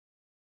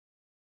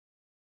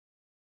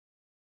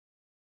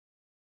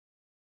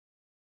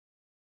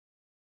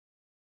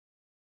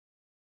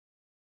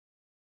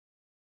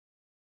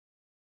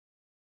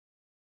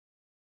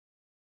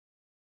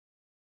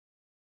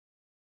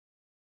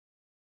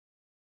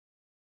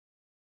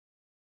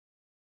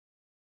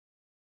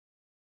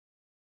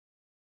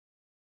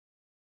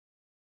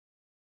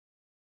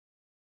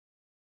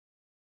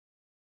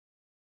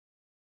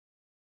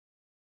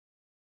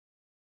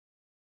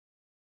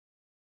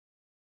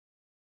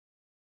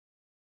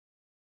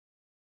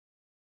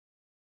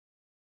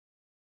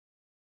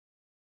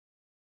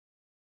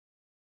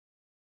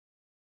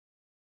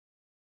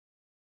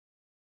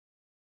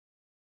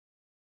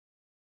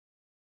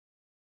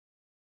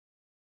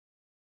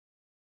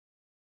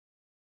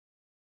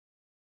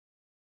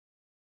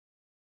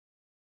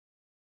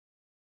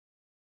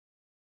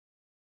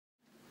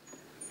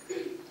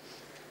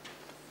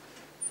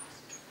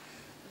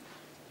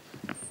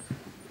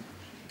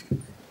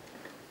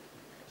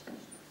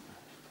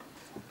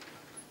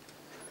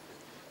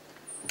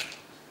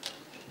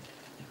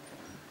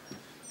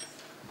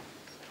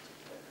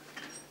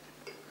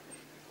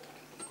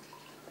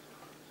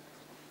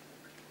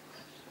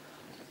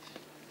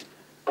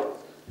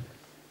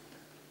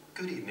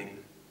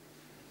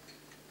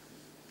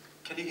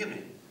Can you hear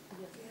me?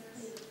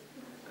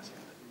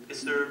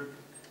 Yes.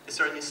 Is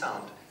there any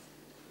sound?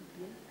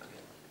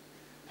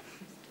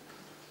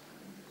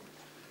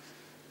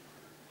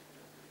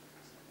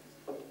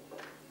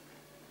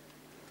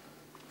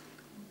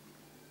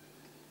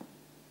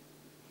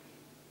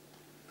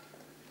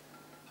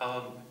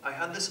 I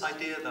had this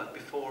idea that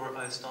before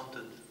I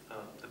started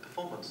the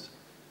performance,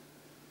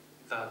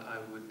 that I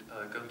would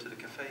go to the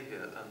cafe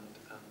here and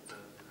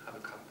have a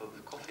cup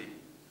of coffee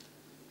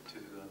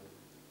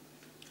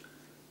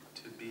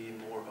to be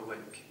more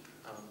awake.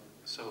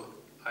 So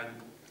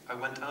I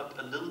went out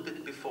a little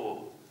bit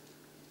before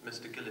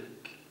Mr.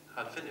 Gillick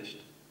had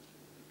finished,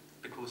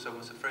 because I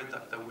was afraid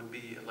that there would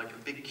be like a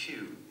big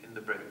queue in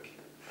the break,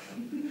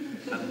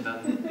 and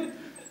then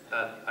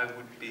that I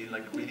would be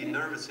like really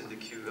nervous in the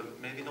queue of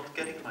maybe not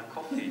getting my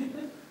coffee,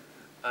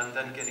 and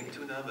then getting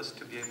too nervous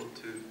to be able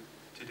to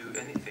do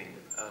anything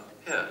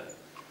here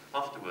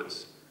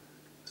afterwards.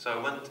 So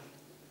I went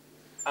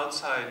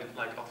outside,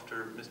 like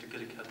after Mr.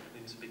 Gillick had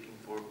been speaking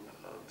for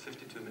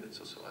 52 minutes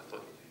or so. I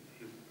thought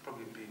he'd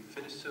probably be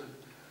finished soon.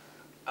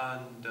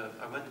 And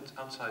I went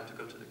outside to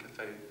go to the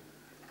cafe.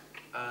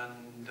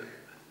 And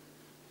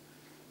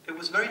it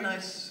was very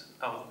nice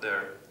out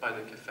there by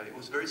the cafe. It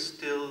was very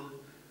still.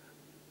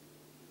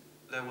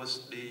 There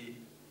was the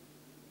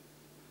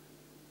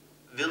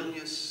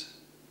Vilnius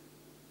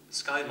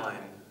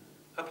skyline,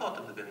 a part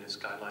of the Vilnius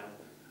skyline.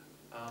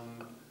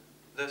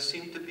 There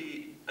seemed to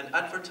be an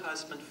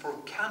advertisement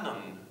for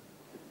Canon,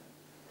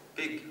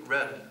 big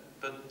red,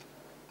 but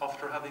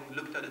after having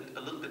looked at it a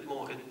little bit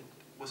more, it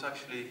was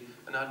actually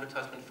an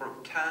advertisement for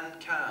Can,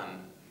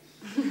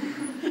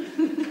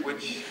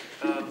 which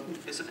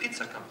is a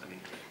pizza company,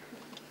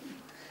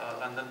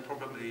 and then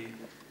probably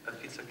a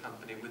pizza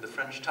company with a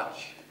French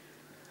touch.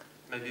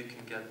 Maybe you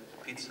can get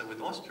pizza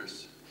with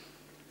oysters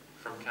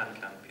from Can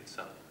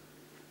Pizza.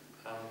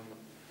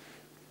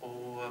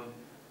 Or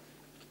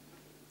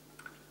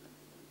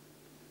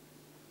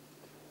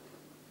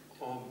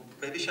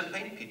maybe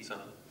champagne pizza.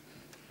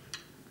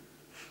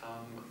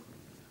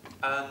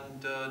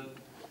 And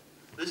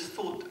this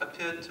thought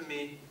appeared to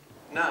me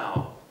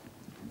now,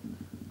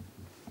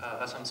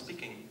 as I'm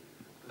speaking,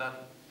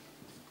 that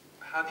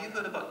have you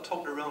heard about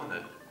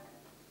Toblerone?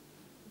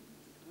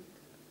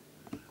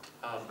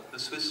 The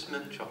Swiss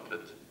mint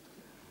chocolate.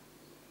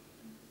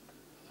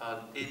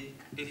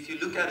 If you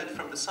look at it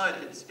from the side,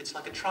 it's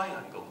like a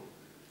triangle.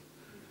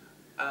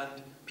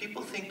 And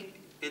people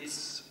think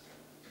it's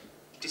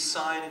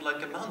designed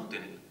like a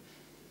mountain.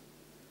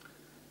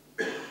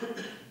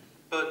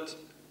 But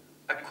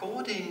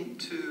according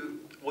to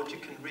what you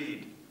can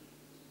read,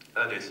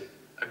 that is,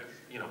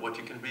 what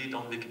you can read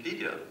on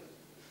Wikipedia,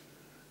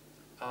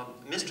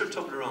 Mr.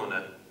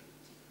 Toblerone,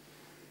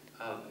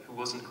 who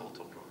wasn't called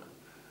Toblerone,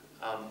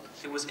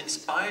 it was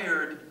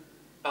inspired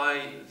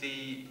by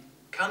the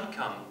Can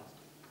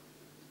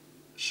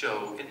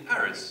show in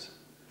Paris,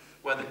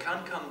 where the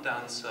Can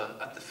dancer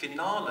at the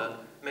finale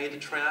made a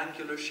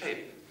triangular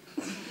shape.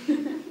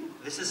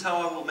 This is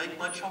how I will make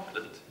my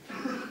chocolate.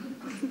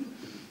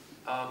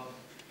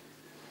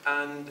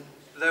 And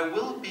there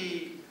will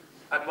be,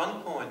 at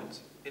one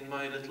point in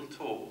my little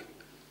talk,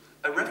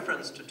 a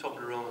reference to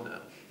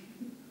Toblerone,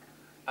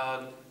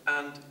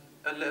 and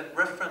a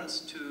reference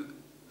to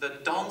the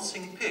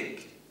dancing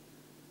pig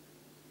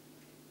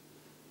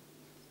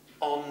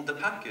on the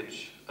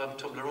package of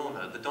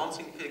Toblerone, the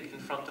dancing pig in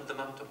front of the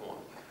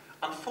Matterhorn.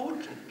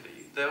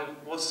 Unfortunately, there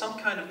was some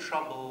kind of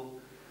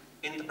trouble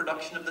in the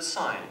production of the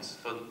signs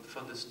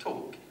for this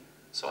talk,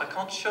 so I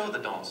can't show the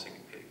dancing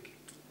pig.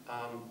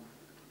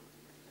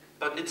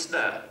 But it's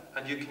there,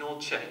 and you can all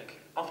check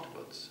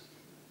afterwards.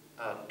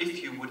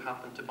 If you would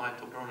happen to buy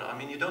Toblerone. I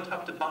mean, you don't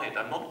have to buy it.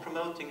 I'm not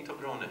promoting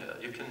Toblerone here.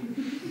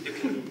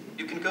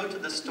 You can go to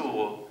the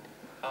store.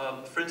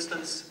 For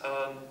instance,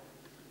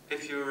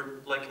 if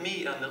you're like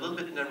me and a little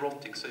bit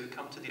neurotic, so you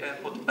come to the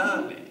airport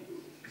early,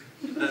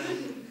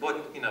 then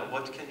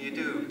what can you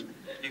do?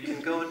 You can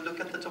go and look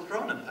at the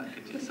Toblerone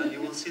packages, and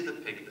you will see the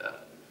pig there.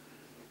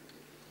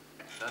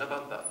 Not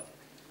about that.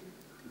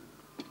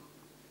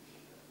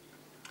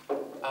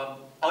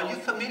 Are you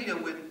familiar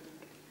with...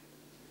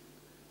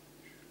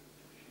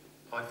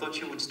 Oh, I thought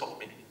you would stop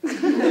me.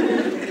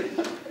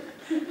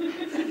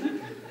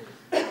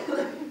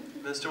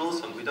 Mr.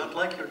 Olsson, we don't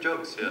like your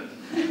jokes here.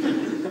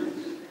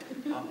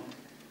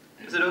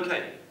 Is it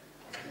okay?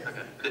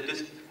 Okay.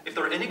 If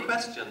there are any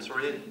questions, or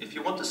if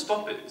you want to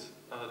stop it,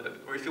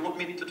 or if you want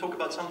me to talk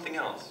about something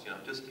else,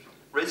 just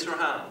raise your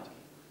hand.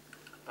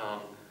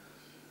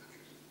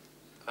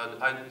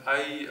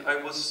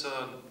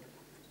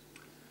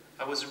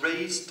 I was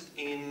raised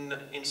in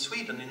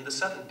Sweden in the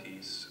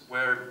 70s,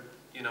 where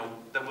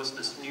there was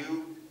this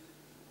new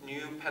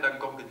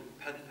pedagogics,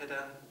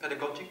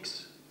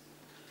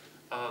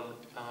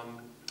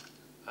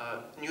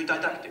 new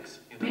didactics.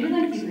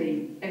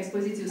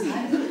 Экспозицию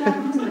слайдов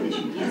программу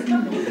следующим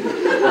местом.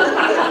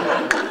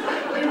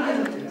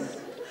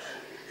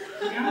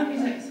 The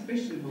gallery's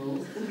exhibition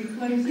halls will be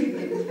closing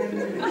in 10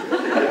 minutes.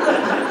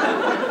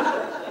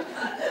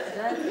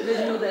 That's the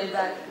new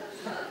didactics.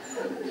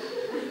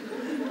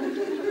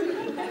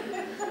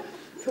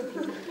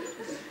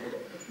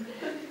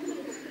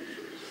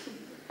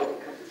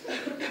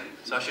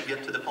 So I should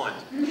get to the point.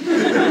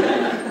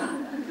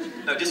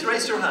 Now, just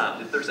raise your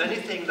hand if there's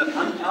anything that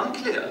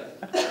unclear.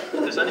 If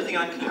there's anything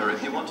unclear,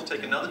 if you want to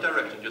take another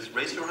direction, just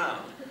raise your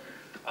hand.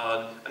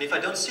 And if I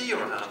don't see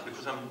your hand,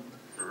 because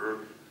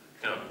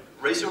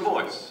raise your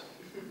voice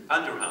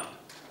and your hand.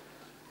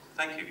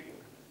 Thank you.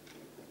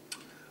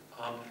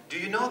 Do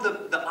you know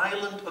the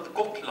island of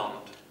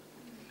Gotland?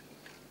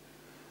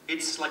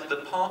 It's like the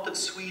part of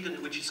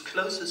Sweden which is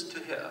closest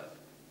to here,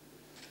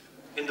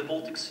 in the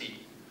Baltic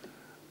Sea.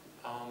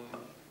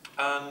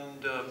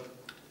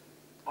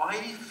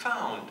 I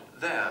found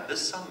there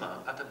this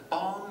summer at a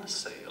barn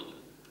sale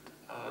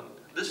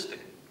listing.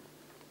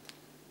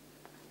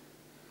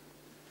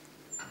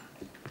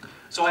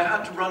 So I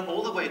had to run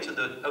all the way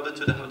over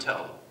to the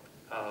hotel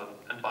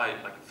and buy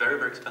like very,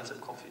 very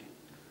expensive coffee.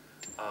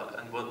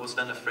 And was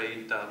then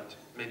afraid that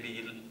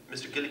maybe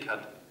Mr. Gillick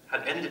had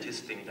ended his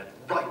thing then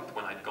right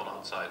when I'd gone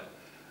outside.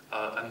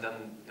 And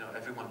then,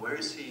 everyone, where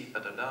is he?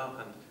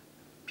 And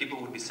people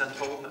would be sent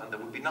home and there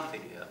would be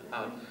nothing here.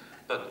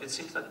 But it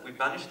seems that we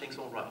managed things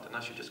all right, and I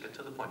should just get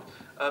to the point.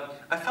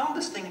 I found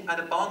this thing at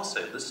a barn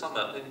sale this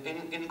summer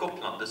in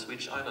Gotland, the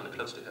Swedish island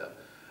close to here.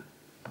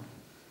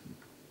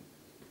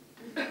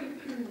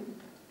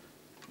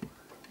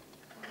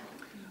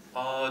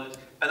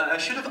 And I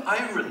should have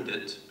ironed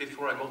it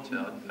before I got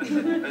here.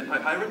 I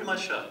ironed my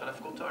shirt, but I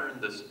forgot to iron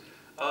this.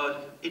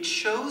 It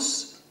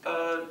shows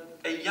a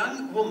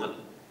young woman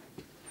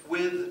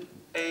with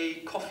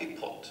a coffee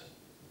pot.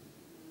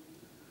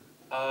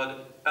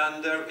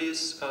 And there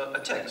is a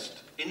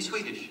text in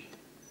Swedish.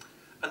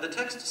 And the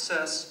text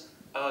says,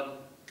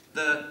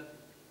 the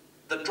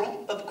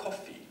drop of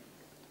coffee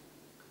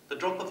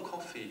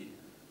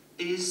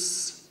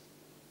is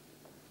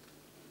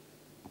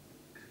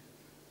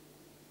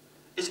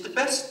the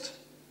best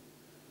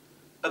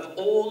of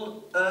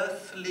all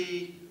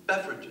earthly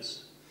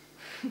beverages.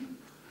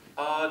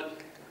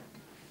 But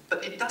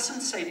it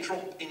doesn't say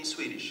drop in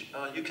Swedish.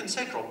 You can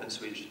say drop in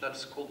Swedish,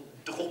 that's called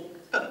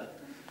droppe.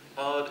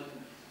 But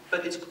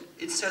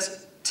it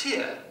says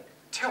tear,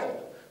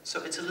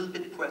 so it's a little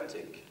bit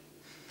poetic.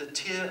 The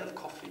tear of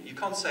coffee. You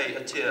can't say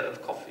a tear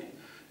of coffee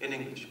in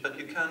English, but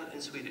you can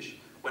in Swedish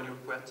when you're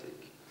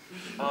poetic.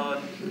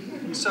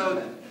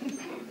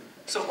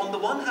 So on the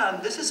one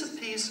hand, this is a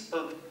piece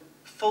of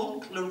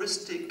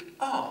folkloristic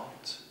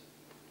art.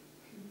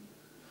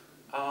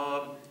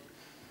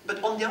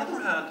 But on the other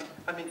hand,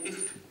 I mean,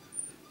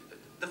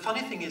 the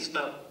funny thing is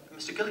that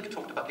Mr. Gillick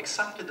talked about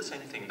exactly the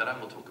same thing that I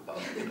will talk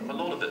about, a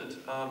lot of it,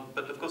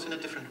 but of course in a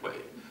different way.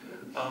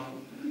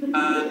 And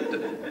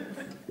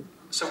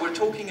so we're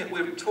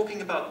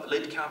talking about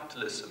late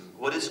capitalism,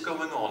 what is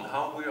going on,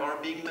 how we are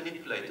being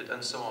manipulated,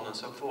 and so on and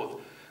so forth.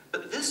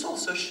 But this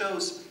also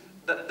shows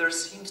that there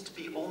seems to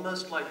be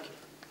almost like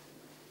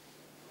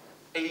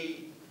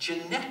a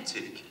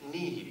genetic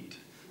need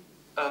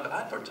of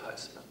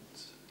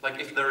advertisement. Like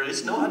if there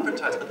is no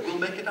advertisement, we'll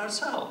make it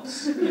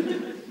ourselves.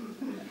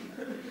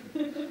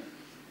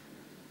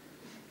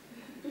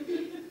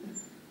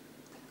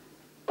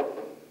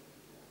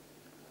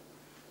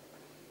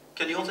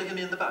 Can you also hear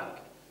me in the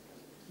back?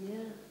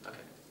 Yeah.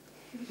 Okay.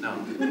 Now,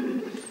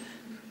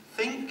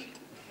 think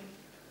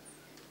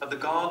of the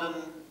Garden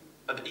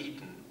of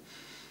Eden.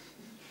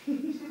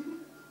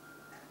 I'm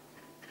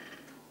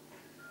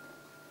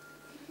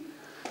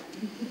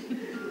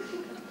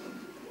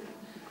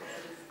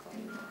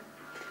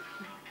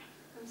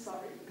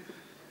sorry.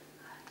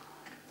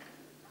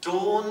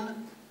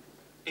 Dawn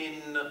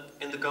in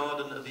the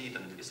Garden of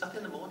Eden. Is that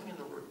in the morning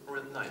or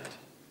at night?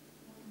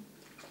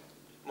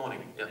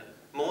 Morning, yeah.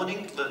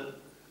 Morning, the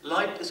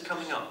light is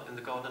coming up in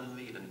the Garden of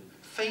Eden.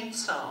 Faint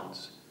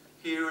sounds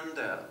here and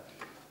there.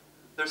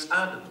 There's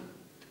Adam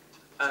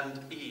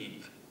and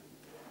Eve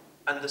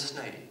and the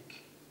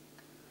snake.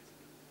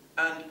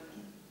 And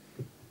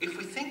if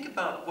we think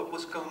about what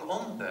was going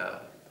on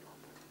there,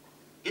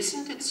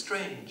 isn't it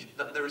strange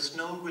that there is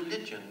no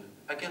religion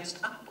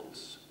against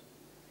apples?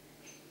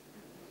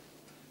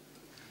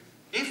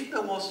 If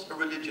there was a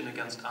religion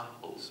against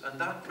apples, and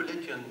that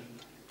religion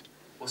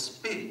was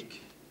big,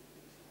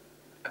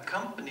 a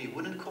company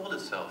wouldn't call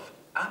itself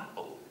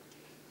Apple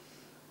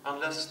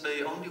unless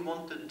they only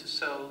wanted to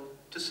sell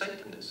to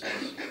Satanists.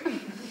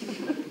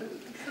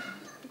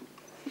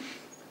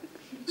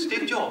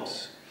 Steve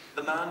Jobs,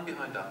 the man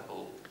behind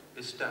Apple,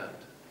 is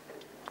dead.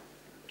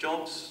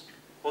 Jobs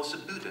was a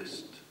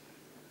Buddhist.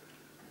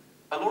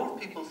 A lot of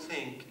people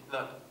think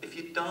that if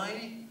you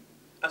die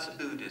as a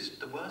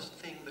Buddhist, the worst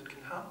thing that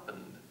can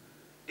happen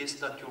is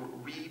that you're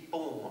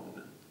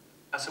reborn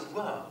as a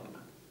worm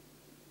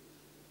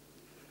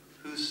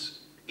who's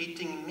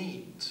eating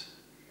meat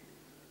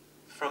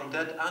from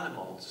dead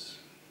animals,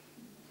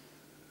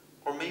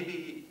 or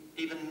maybe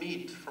even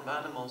meat from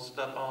animals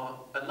that are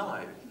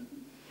alive.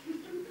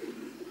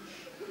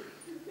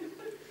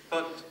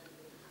 But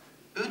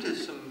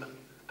Buddhism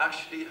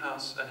actually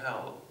has a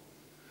hell.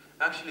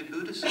 Actually,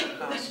 Buddhism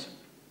has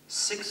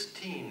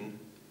 16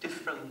 different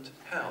different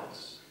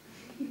hells.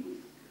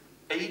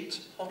 8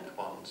 hot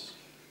ones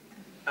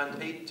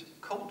and 8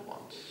 cold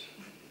ones.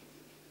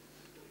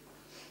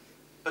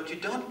 But you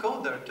don't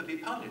go there to be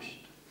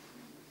punished.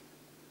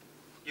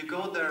 You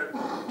go there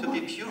to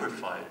be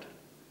purified.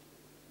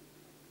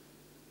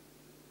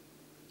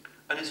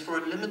 And it's for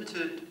a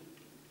limited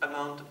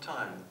amount of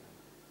time.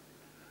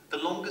 The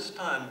longest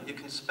time you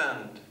can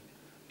spend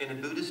in a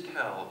Buddhist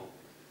hell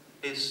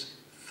is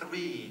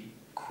 3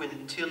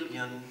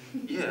 quintillion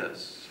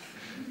years.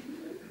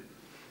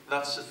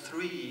 That's a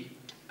 3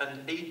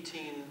 and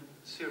 18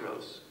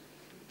 zeros.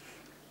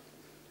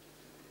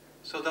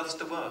 So that's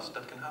the worst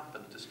that can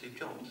happen to Steve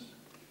Jobs.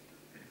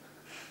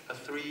 A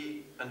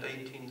 3 and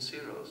 18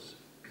 zeros.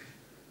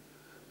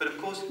 But of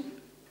course,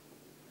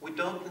 we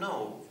don't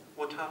know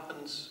what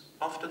happens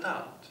after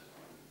that.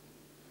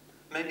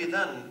 Maybe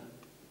then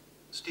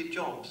Steve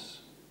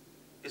Jobs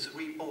is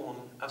reborn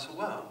as a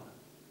worm.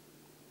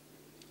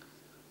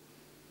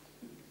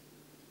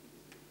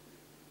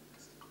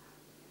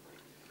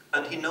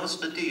 And he knows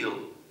the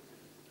deal.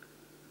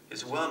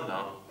 He's a worm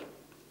now,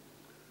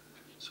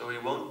 so he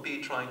won't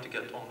be trying to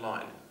get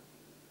online.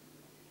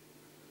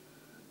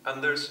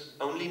 And there's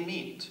only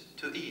meat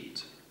to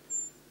eat.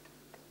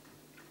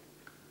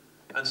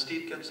 And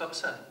Steve gets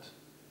upset.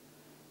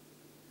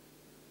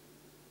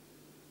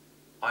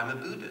 I'm a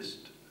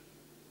Buddhist.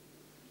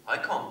 I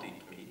can't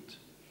eat meat.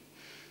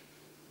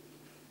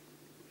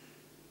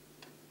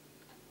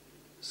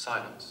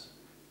 Silence.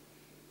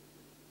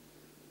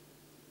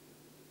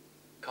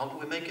 Can't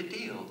we make a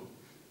deal?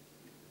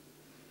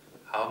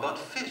 How about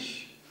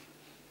fish?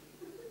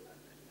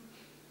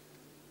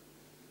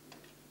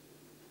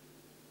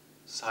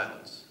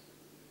 Silence.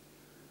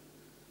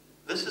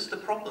 This is the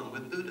problem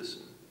with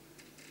Buddhism.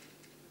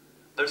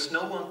 There's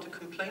no one to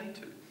complain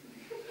to.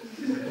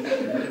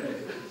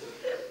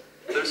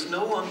 There's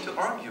no one to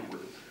argue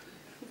with.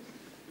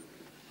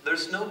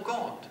 There's no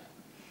God.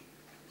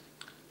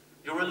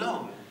 You're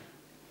alone.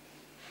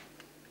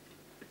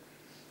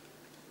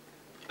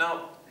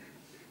 Now,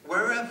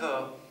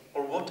 wherever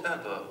or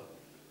whatever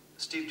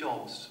Steve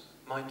Jobs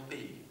might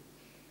be,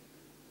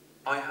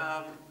 I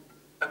have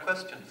a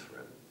question for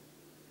him.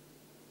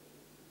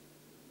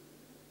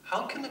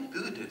 How can a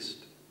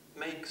Buddhist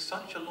make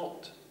such a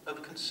lot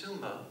of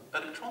consumer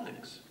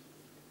electronics?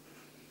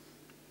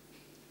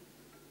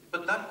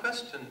 But that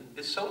question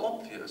is so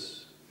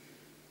obvious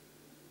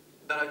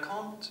that I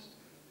can't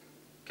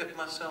get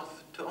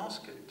myself to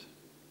ask it.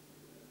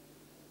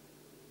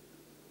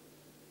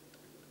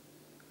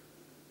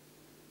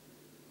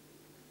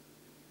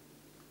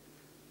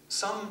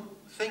 Some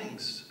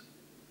things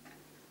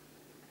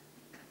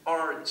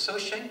are so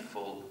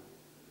shameful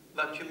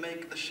that you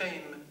make the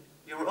shame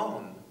your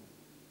own,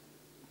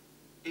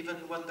 even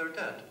when they're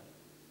dead.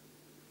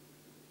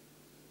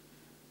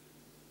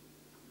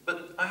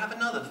 But I have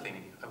another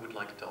thing I would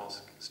like to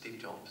ask Steve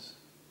Jobs.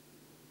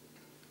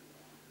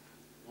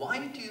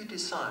 Why do you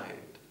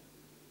decide,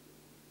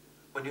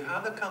 when you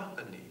have a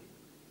company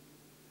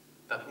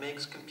that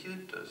makes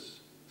computers,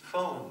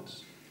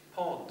 phones,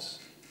 pods,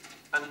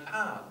 and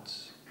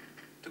pads,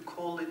 to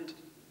call it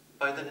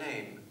by the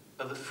name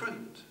of a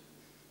fruit?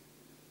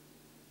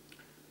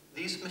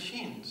 These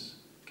machines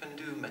can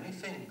do many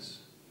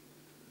things,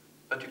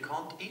 but you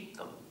can't eat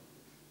them.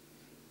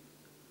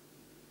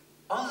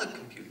 Other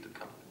computer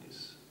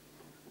companies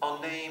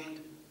are named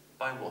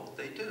by what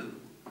they do,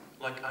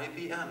 like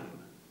IBM,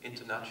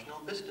 International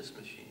Business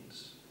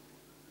Machines,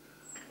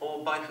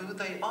 or by who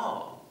they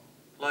are,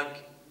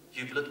 like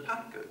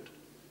Hewlett-Packard,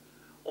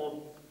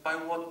 or by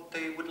what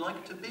they would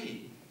like to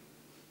be,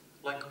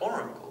 like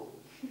Oracle.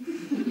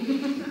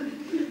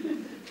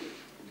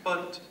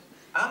 But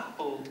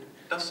Apple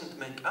doesn't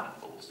make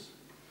apples.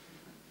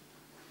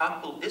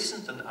 Apple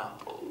isn't an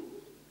apple,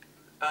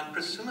 and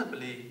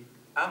presumably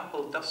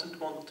Apple doesn't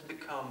want to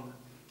become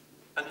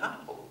an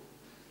apple.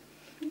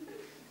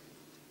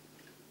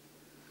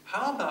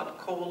 How about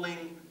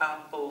calling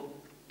Apple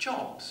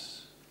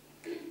Jobs?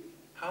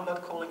 How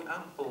about calling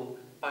Apple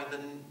by the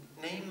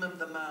name of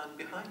the man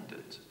behind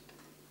it?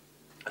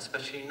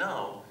 Especially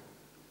now,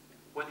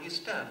 when he's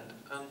dead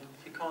and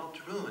he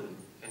can't ruin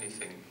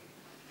anything.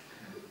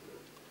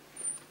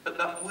 But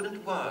that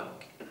wouldn't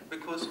work,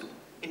 because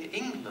in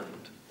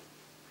England,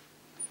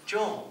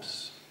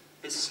 Jobs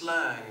is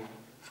slang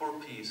for a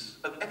piece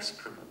of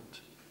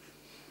excrement.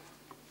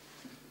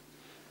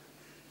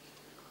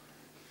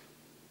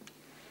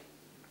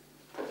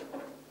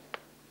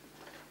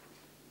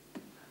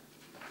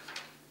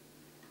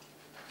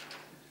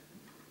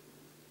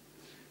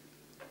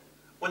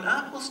 When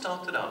Apple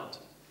started out,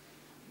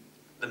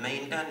 the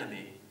main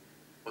enemy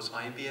was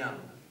IBM,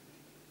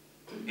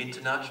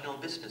 International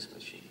Business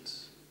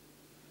Machines.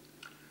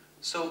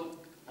 So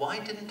why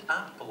didn't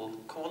Apple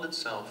call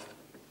itself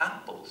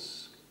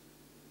Apples?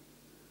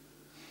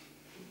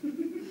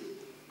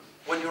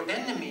 When your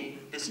enemy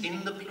is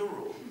in the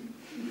plural,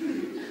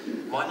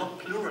 why not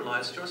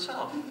pluralize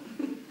yourself?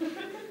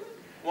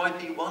 Why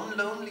be one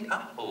lonely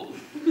apple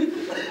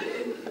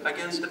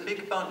against a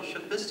big bunch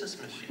of business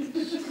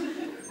machines?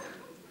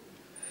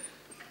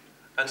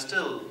 And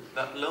still,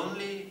 that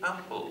lonely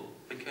Apple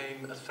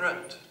became a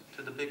threat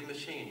to the big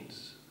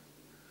machines,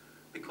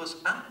 because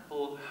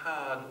Apple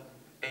had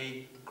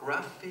a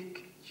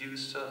graphic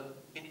user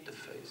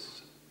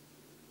interface,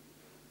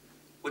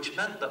 which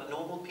meant that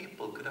normal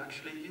people could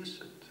actually use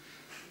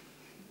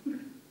it.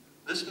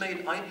 This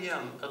made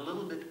IBM a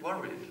little bit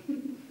worried.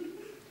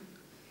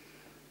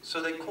 So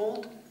they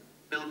called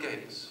Bill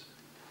Gates,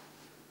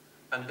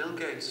 and Bill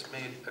Gates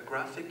made a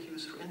graphic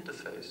user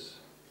interface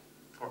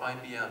for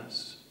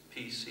IBM's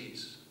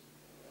PCs,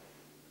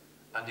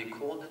 and he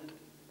called it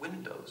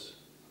Windows.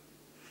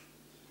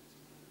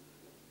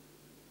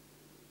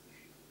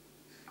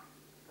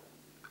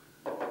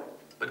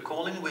 But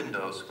calling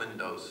Windows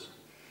Windows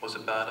was a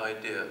bad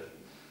idea.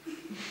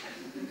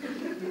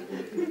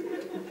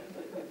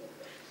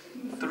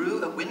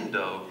 Through a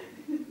window,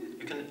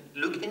 you can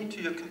look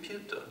into your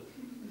computer.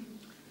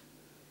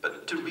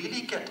 But to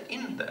really get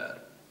in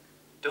there,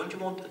 don't you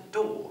want a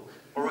door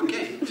or a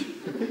gate?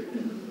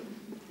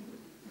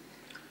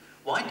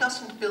 Why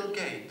doesn't Bill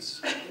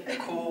Gates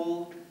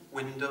call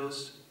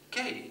Windows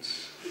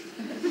Gates?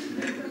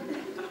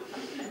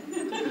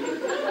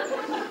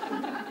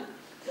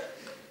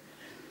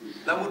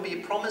 That would be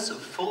a promise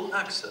of full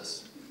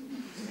access.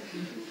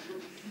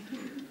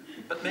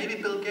 But maybe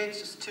Bill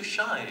Gates is too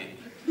shy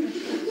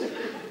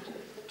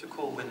to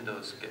call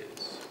Windows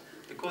Gates.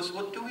 Because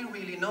what do we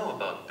really know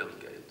about Bill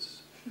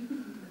Gates?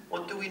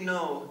 What do we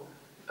know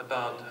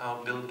about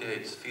how Bill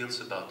Gates feels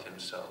about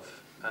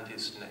himself and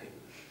his name?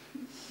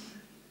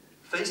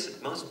 Face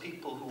it, most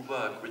people who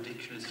work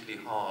ridiculously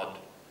hard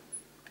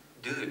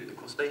do it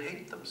because they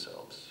hate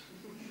themselves.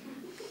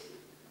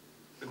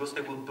 Because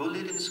they were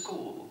bullied in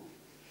school,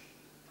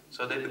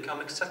 so they become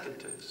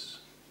executives,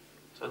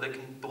 so they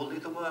can bully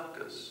the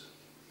workers.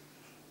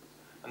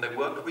 And they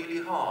work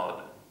really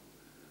hard,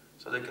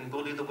 so they can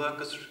bully the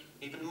workers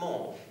even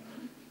more.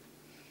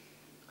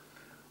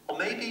 Or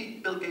maybe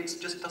Bill Gates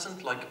just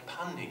doesn't like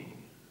punning.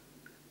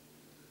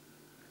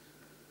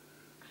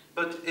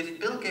 But if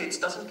Bill Gates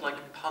doesn't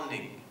like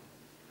punning,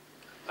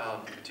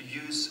 to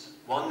use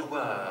one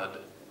word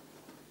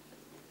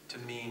to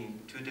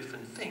mean two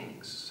different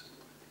things,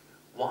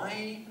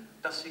 why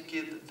does he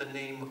give the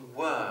name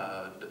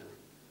Word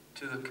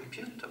to a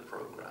computer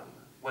program,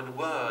 when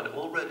Word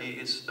already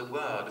is the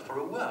word for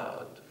a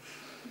word?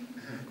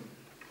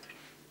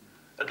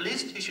 At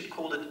least he should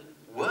call it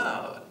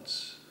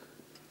Words,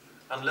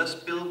 unless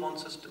Bill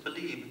wants us to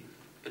believe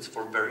it's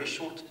for very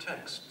short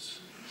texts.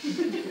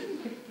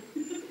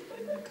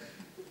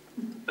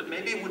 But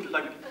maybe it would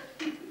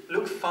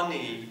look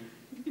funny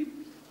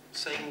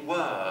saying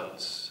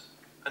words,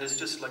 and it's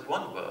just like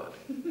one word.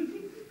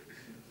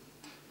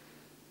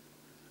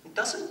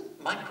 Doesn't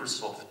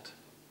Microsoft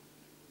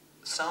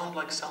sound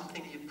like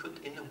something you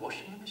put in a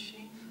washing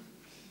machine?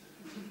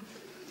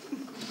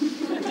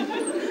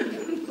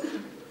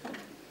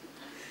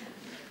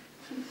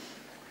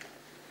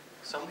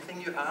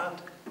 Something you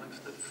add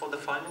for the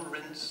final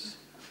rinse?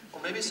 Or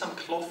maybe some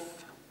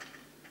cloth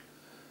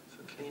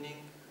for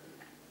cleaning?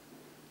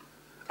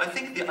 I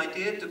think the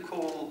idea to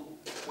call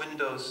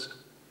Windows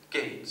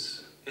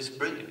Gates is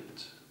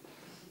brilliant.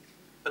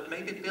 But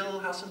maybe Bill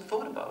hasn't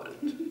thought about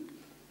it.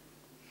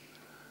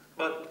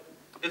 But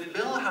if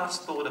Bill has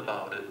thought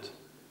about it,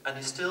 and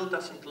he still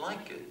doesn't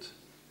like it,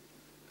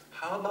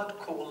 how about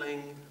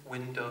calling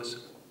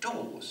Windows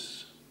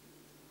Doors?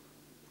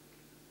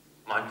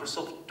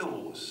 Microsoft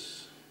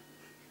Doors.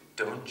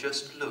 Don't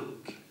just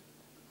look.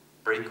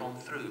 Break on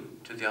through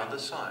to the other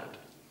side.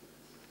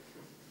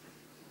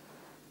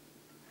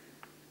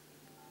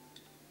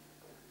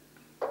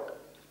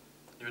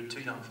 You're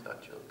too young for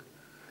that joke.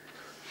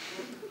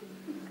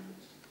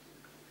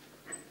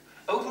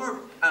 Over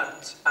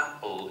at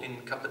Apple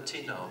in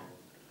Cupertino,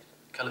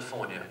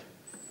 California,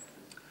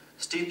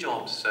 Steve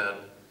Jobs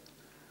said,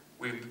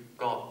 "We've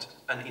got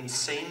an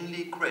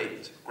insanely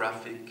great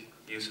graphic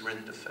user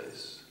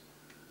interface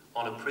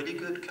on a pretty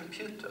good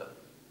computer.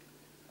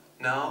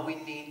 Now we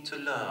need to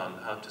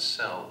learn how to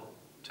sell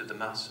to the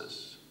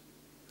masses."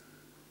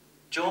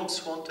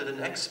 Jobs wanted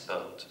an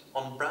expert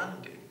on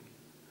branding,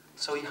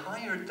 so he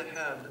hired the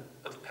head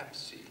of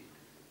Pepsi.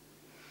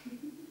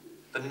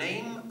 The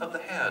name of the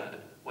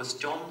head was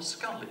John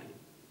Scully.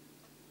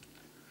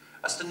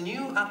 As the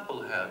new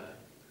Apple head,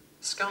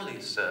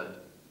 Scully said,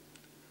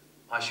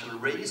 "I shall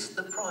raise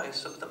the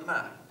price of the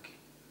Mac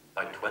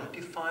by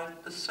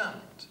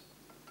 25%.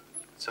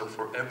 So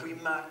for every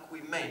Mac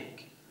we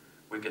make,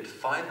 we get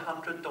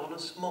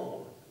 $500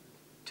 more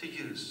to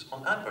use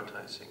on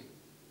advertising."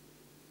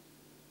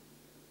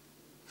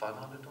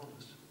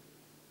 $500.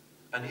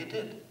 And he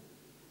did.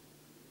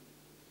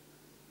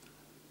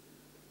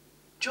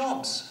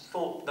 Jobs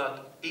thought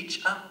that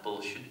each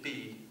Apple should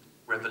be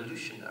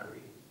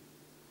revolutionary.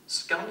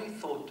 Scully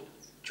thought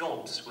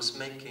Jobs was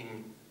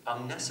making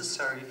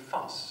unnecessary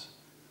fuss.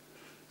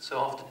 So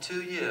after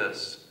 2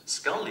 years,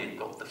 Scully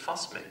got the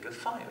fussmaker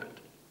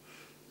fired.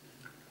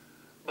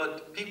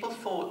 But people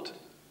thought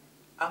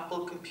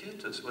Apple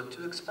computers were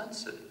too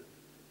expensive.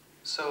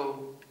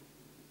 So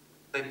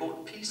they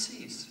bought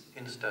PCs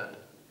instead.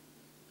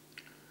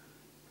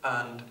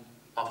 And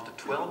after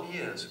 12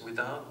 years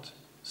without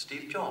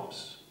Steve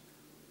Jobs,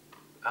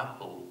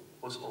 Apple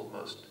was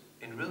almost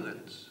in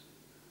ruins.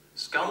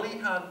 Scully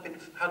had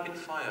been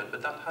fired,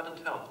 but that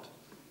hadn't helped.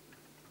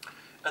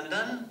 And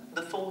then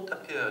the thought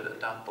appeared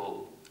at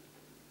Apple,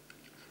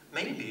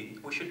 maybe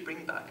we should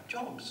bring back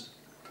Jobs.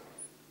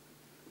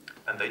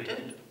 And they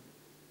did.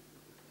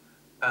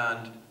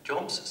 And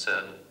Jobs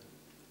said,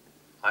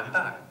 I'm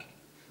back.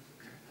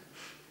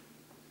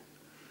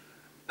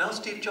 Now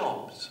Steve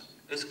Jobs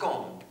is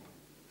gone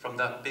from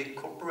that big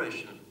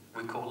corporation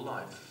we call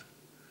life.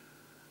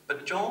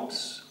 But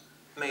Jobs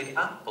made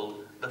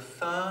Apple the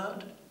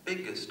third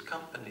biggest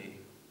company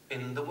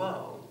in the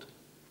world.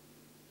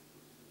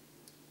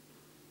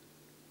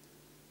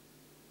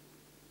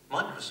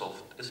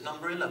 Microsoft is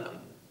number 11.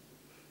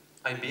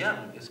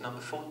 IBM is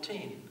number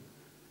 14.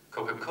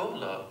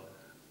 Coca-Cola,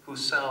 who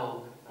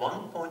sell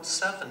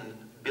 1.7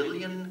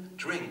 billion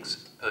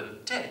drinks per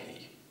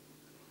day,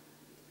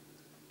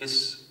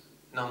 is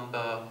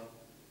number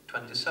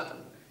 27.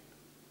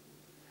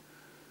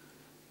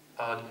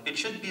 It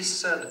should be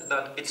said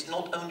that it's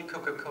not only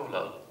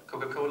Coca-Cola.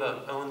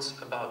 Coca-Cola owns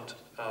about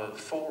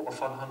 400 or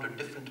 500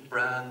 different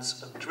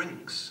brands of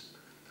drinks.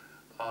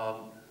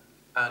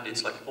 And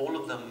it's like all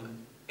of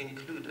them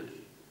included.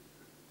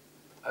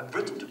 I've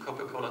written to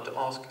Coca-Cola to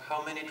ask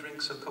how many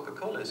drinks of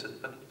Coca-Cola is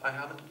it, but I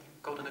haven't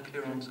gotten a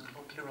clear answer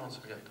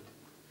yet.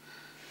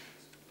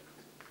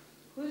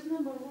 Who's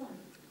number one?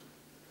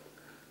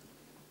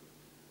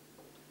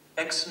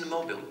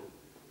 ExxonMobil,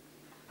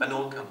 an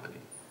oil company.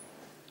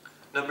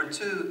 Number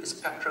 2 is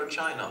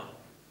PetroChina,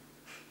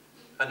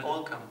 an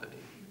oil company.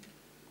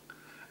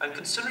 And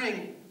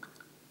considering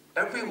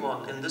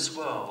everyone in this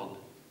world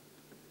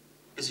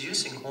is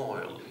using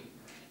oil,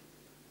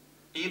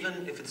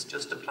 even if it's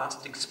just a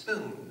plastic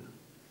spoon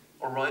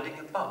or riding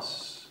a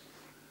bus,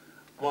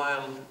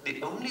 while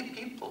the only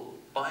people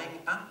buying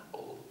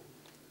Apple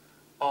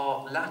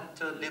are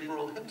latter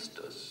liberal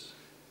hipsters,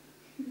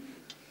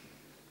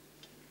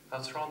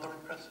 that's rather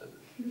impressive.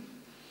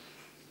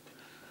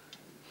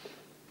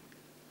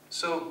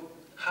 So,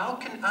 how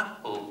can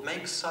Apple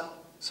make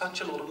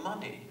such a lot of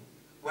money?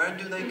 Where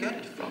do they get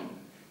it from?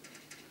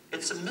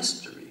 It's a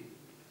mystery.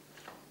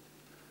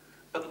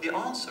 But the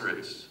answer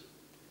is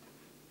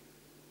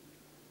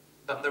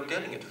that they're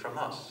getting it from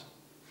us.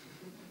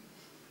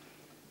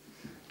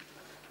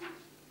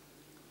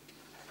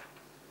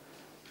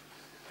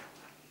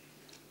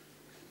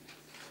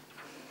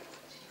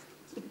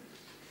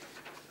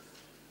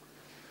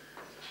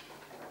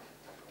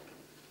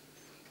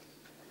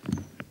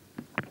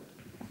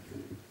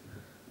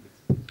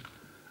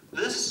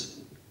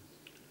 This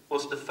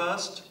was the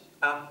first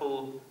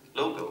Apple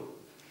logo.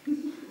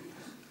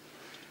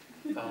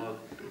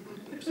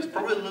 It's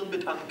probably a little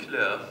bit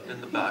unclear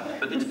in the back,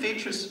 but it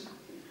features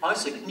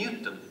Isaac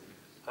Newton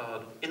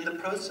in the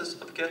process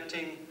of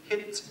getting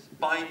hit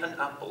by an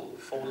apple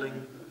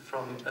falling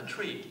from a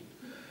tree.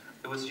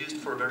 It was used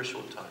for a very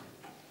short time.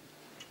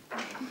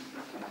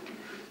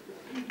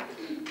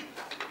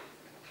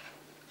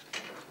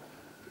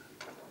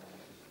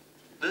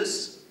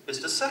 This is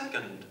the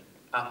second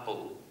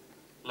Apple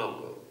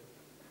logo.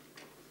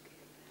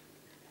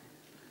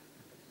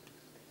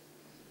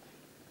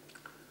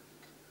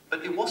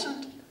 But it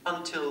wasn't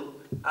until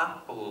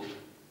Apple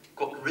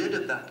got rid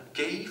of that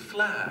gay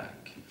flag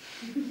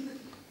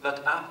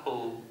that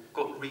Apple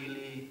got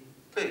really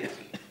big.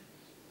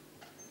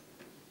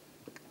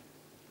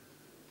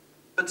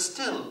 But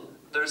still,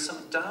 there is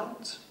some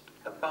doubt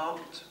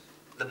about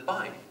the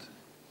bite.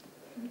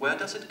 Where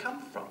does it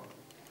come from?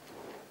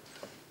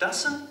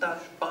 Doesn't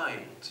that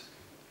bite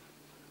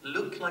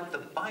look like the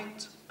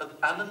bite of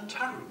Alan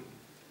Turing?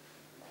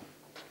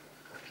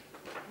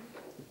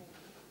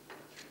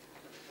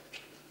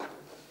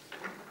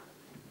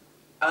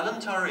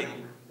 Alan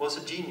Turing was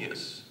a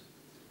genius,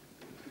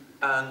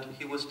 and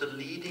he was the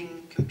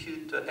leading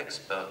computer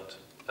expert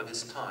of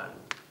his time.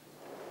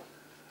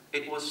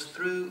 It was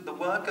through the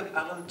work of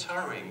Alan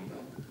Turing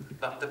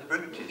that the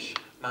British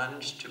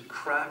managed to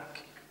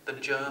crack the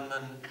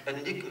German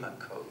Enigma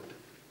code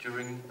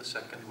during the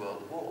Second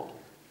World War.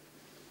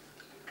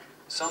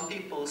 Some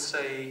people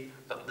say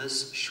that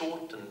this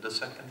shortened the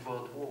Second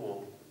World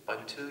War by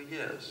 2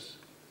 years.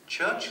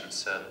 Churchill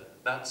said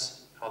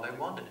that's how they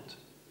won it.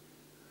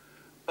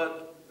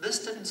 But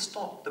this didn't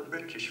stop the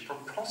British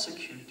from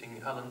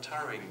prosecuting Alan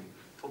Turing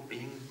for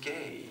being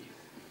gay.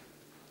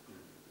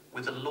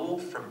 With a law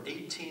from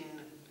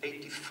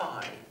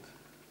 1885.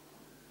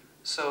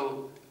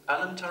 So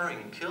Alan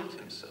Turing killed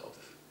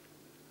himself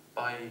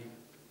by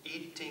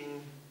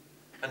eating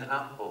an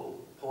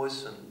apple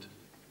poisoned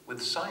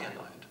with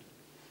cyanide.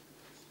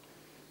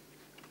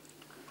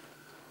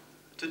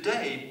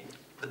 Today,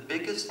 the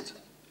biggest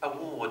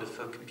award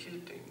for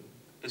computing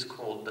is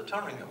called the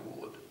Turing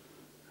Award.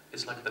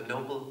 It's like the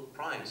Nobel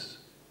Prize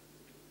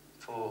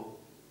for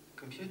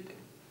computing.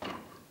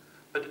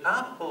 But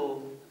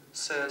Apple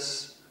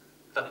says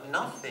that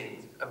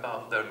nothing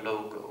about their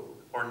logo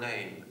or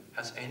name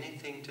has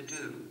anything to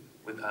do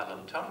with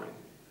Alan Turing.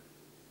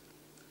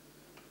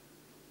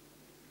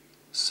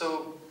 So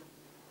So,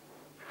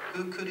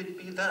 who could it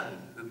be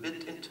then who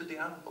bit into the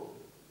apple?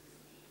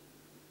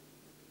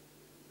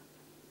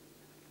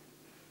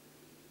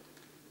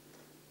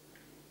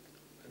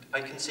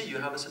 I can see you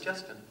have a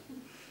suggestion.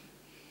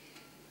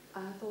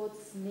 I thought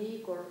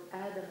snake or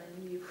Adam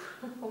and Eve,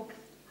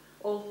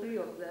 all three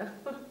of them.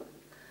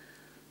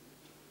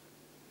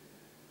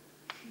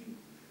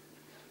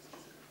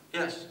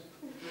 Yes,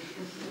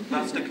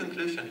 that's the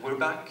conclusion. We're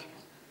back.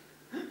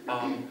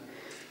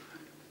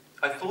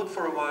 I thought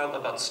for a while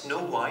about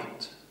Snow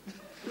White,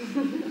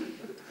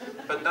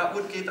 but that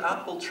would give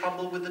Apple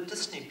trouble with the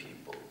Disney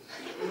people.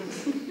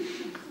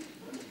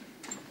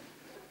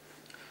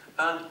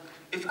 And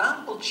if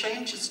Apple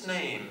changed its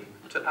name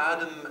to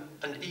Adam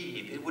and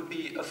Eve, it would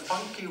be a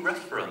funky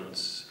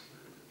reference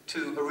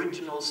to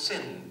original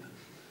sin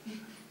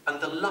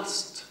and the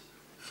lust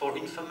for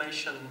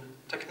information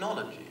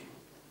technology.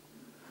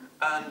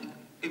 And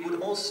it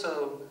would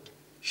also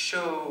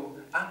show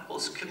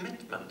Apple's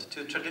commitment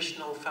to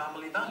traditional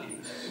family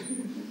values.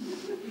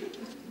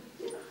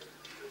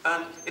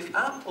 And if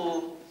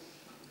Apple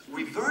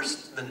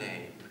reversed the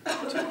name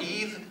to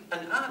Eve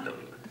and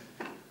Adam,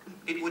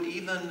 it would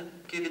even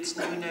give its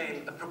new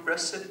name a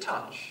progressive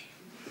touch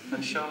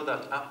and show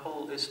that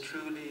Apple is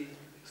truly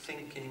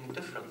thinking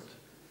different.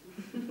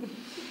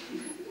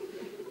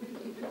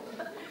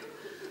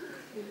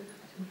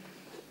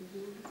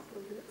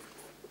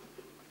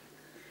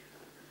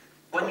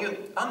 When you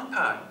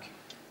unpack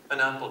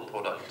an Apple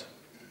product,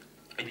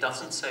 it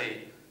doesn't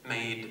say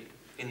made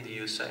in the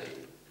USA,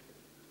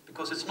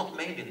 because it's not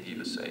made in the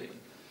USA.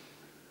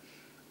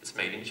 It's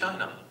made in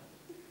China.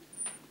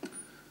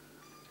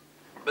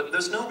 But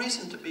there's no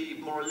reason to be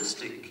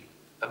moralistic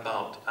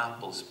about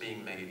apples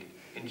being made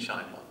in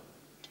China,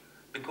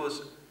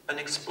 because an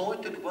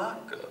exploited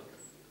worker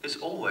is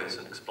always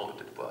an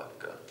exploited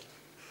worker.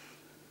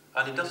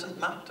 And it doesn't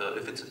matter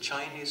if it's a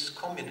Chinese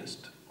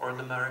communist or an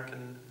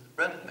American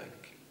redneck.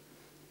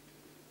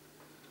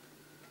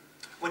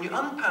 When you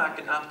unpack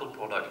an Apple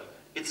product,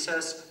 it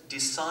says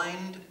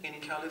designed in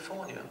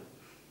California.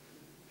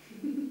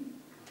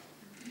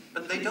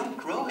 But they don't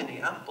grow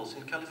any apples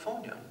in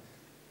California.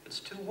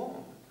 It's too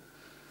warm.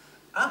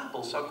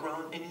 Apples are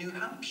grown in New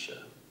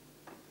Hampshire.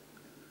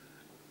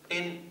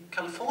 In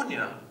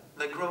California,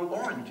 they grow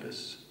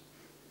oranges.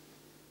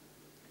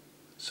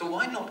 So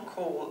why not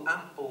call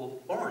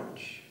apple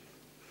orange?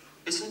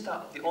 Isn't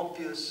that the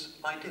obvious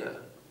idea?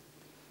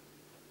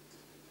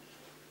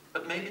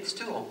 But maybe it's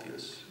too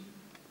obvious.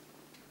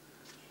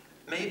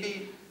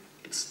 Maybe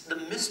it's the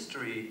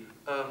mystery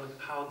of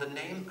how the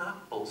name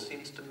Apple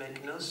seems to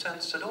make no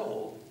sense at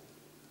all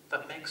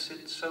that makes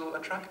it so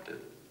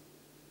attractive.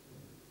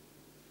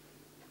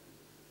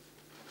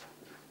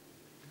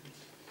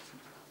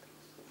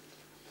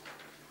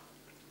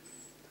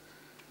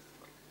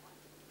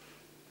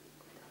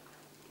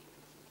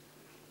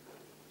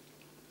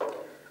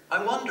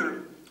 I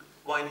wonder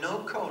why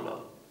no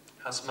cola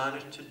has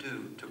managed to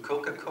do to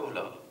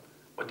Coca-Cola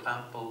what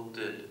Apple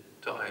did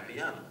to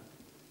IBM.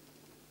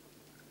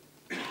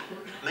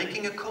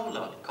 Making a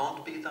cola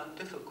can't be that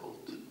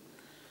difficult.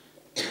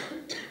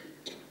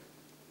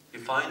 You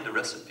find a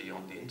recipe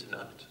on the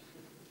internet,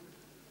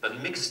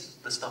 then mix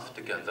the stuff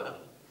together,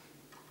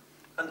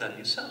 and then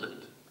you sell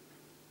it.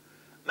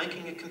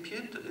 Making a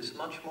computer is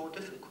much more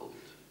difficult.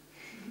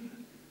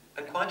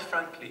 And quite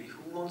frankly,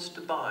 who wants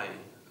to buy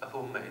a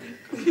homemade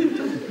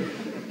computer?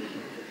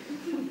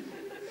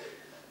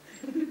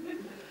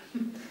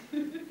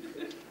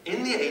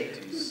 In the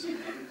 80s,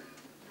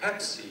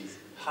 Pepsi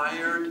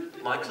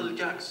hired Michael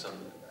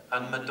Jackson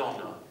and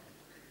Madonna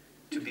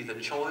to be the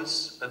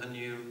choice of a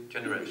new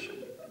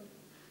generation.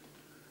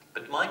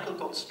 But Michael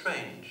got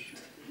strange,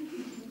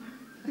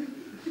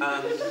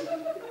 and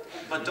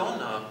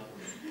Madonna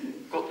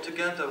got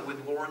together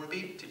with Warren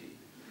Beatty,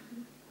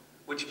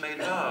 which made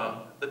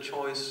her the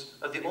choice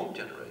of the old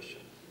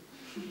generation.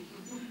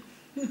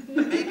 And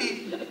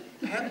maybe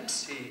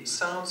Pepsi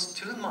sounds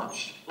too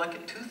much like a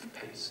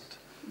toothpaste.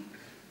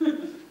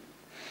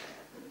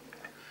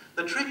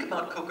 The trick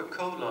about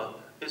Coca-Cola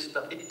is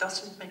that it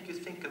doesn't make you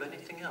think of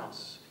anything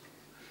else.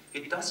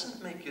 It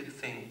doesn't make you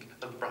think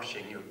of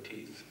brushing your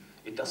teeth.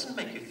 It doesn't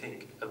make you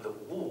think of the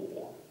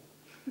war.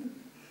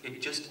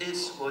 It just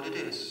is what it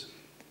is.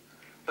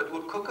 But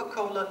what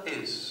Coca-Cola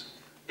is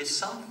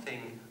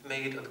something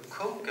made of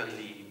coca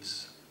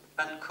leaves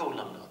and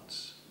cola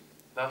nuts.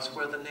 That's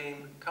where the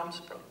name comes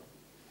from.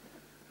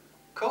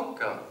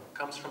 Coca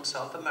comes from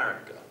South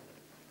America.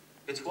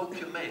 It's what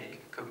you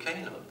make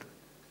cocaine of.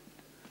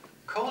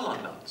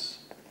 Cola nuts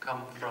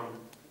come from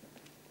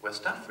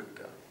West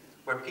Africa,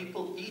 where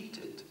people eat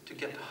it to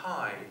get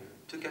high,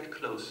 to get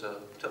closer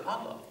to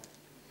Allah.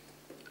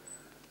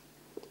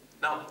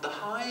 Now, the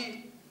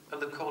high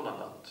of the cola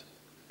nut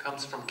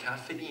comes from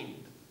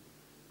caffeine,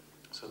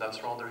 so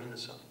that's rather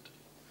innocent.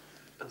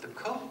 But the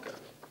coca,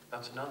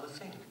 that's another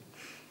thing.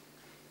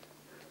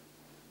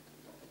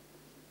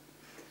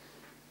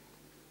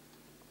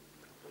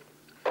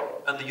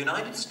 And the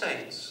United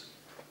States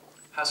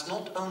has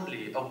not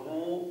only a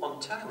war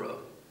on terror,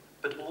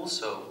 but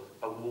also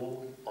a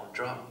war on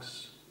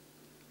drugs.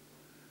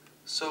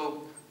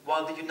 So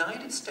while the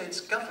United States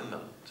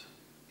government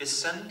is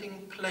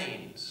sending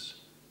planes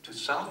to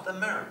South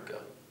America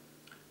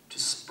to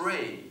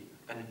spray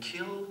and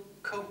kill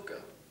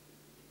coca,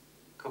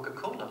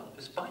 Coca-Cola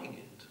is buying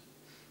it.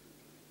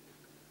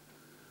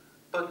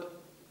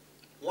 But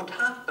what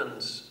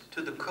happens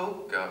to the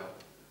coca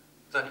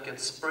that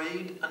gets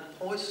sprayed and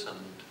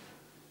poisoned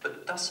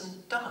but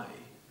doesn't die?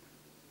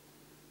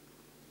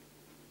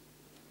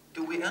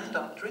 Do we end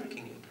up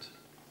drinking it?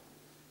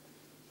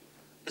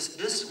 Is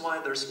this why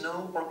there's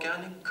no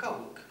organic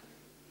Coke?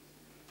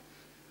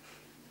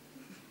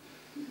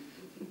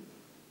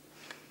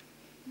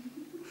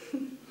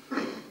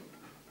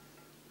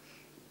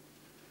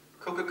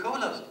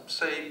 Coca-Cola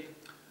say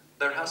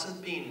there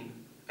hasn't been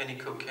any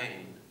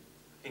cocaine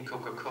in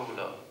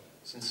Coca-Cola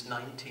since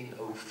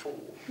 1904.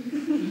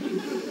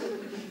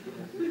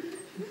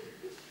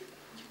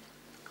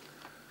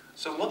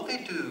 So what they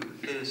do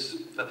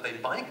is that they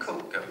buy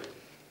coca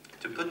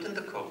to put in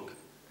the Coke,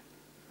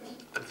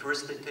 but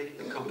first they take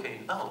the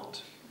cocaine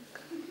out.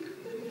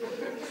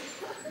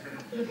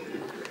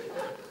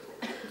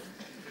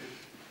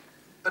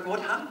 But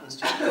what happens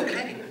to the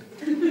cocaine?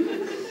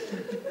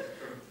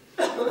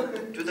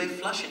 Do they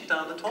flush it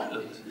down the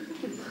toilet?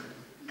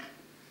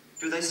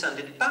 Do they send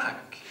it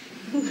back?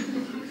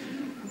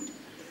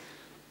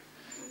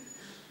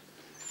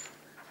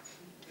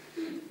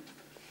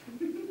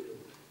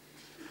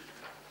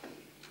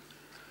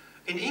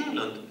 In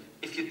England,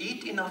 if you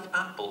eat enough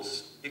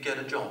apples, you get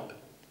a job.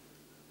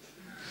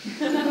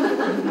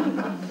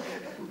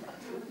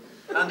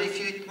 And if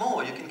you eat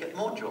more, you can get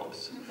more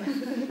jobs.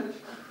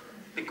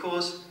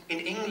 Because in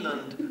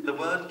England, the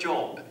word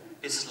job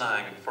is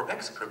slang for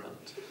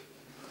excrement.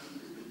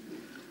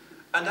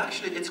 And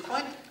actually, it's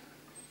quite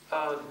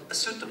a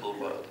suitable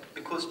word,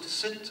 because to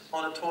sit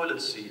on a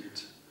toilet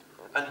seat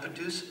and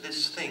produce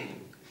this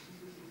thing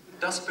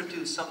does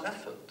produce some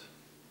effort.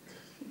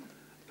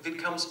 If it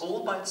comes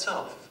all by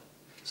itself,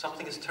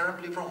 something is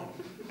terribly wrong.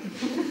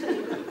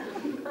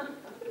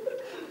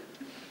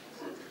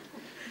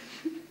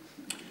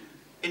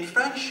 In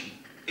French,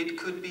 it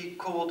could be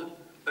called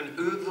an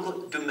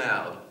œuvre de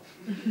merde.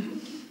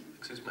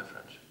 Excuse my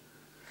French.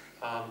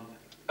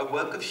 A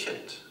work of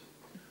shit.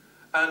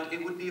 And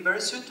it would be a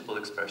very suitable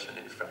expression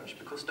in French,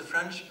 because the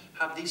French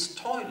have these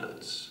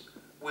toilets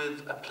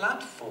with a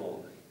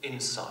platform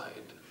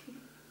inside.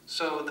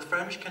 So the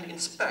French can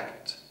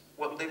inspect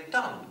what they've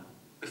done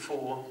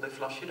before they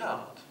flush it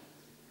out.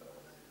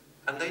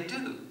 And they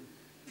do.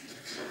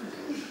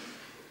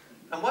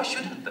 And why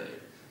shouldn't they?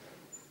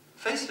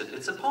 Face it,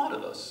 it's a part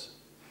of us.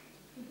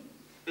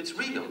 It's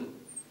real.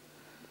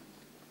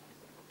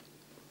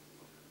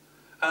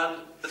 And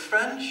the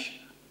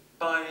French,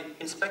 by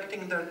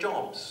inspecting their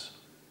jobs,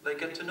 they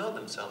get to know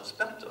themselves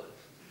better.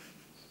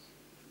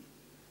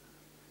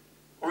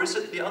 Or is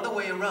it the other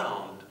way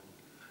around,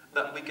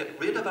 that we get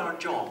rid of our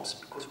jobs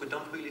because we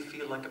don't really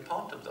feel like a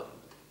part of them?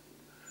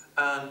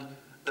 And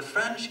the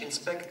French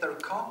inspect their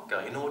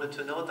caca in order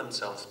to know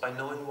themselves by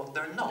knowing what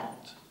they're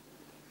not.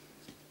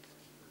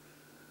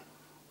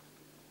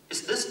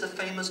 Is this the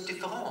famous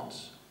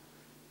différence?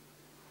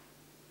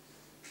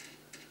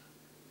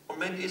 Or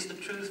maybe is the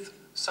truth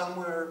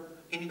somewhere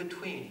in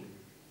between,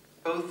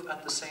 both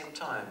at the same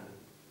time?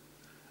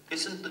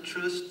 Isn't the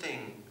truest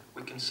thing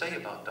we can say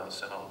about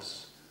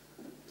ourselves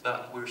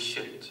that we're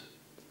shit,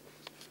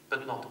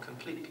 but not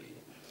completely?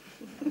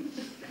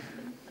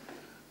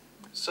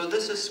 So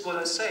this is what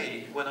I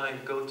say when I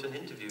go to an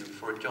interview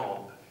for a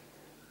job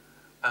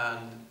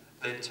and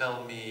they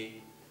tell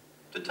me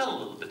to tell a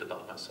little bit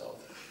about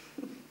myself.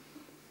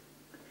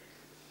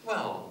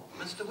 Well,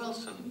 Mr.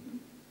 Wilson,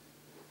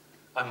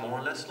 I'm more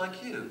or less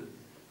like you.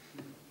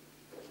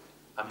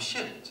 I'm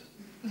shit,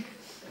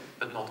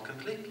 but not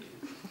completely.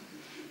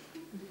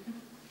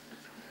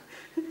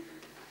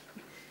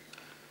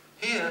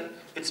 Here,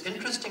 it's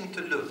interesting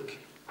to look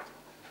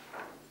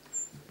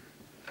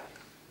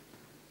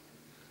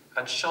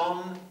at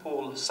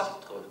Jean-Paul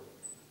Sartre,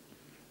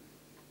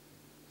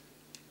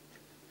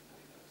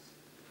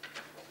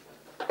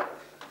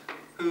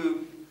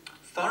 who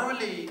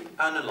thoroughly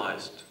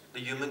analyzed the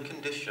human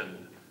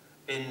condition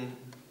in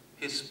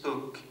his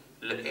book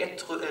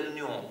L'être et le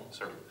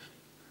néant,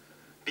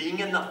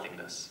 Being and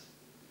Nothingness,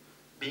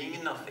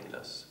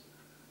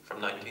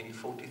 from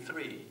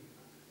 1943.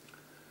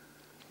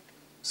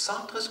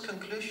 Sartre's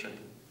conclusion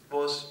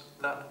was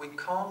that we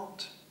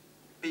can't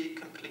be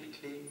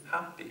completely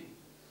happy.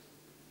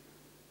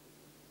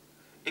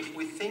 If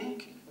we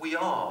think we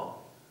are,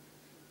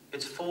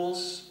 it's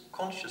false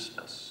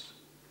consciousness,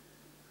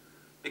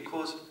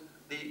 because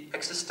the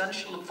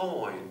existential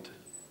void,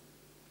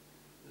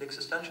 the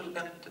existential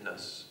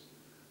emptiness,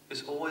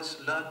 is always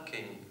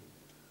lurking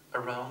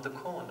around the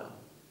corner.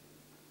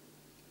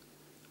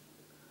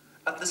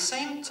 At the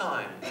same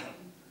time,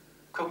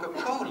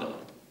 Coca-Cola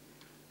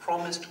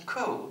promised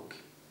Coke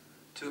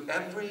to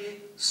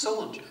every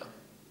soldier,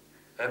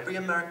 every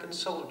American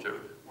soldier,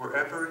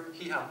 wherever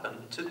he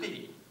happened to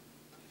be.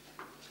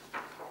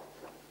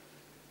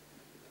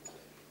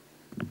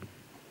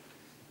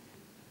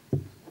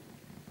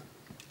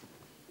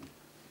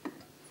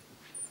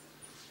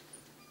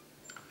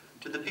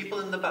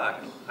 people in the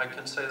back, I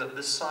can say that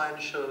this sign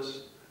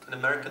shows an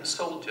American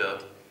soldier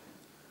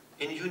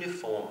in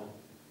uniform,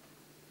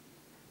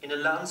 in a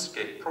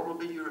landscape,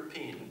 probably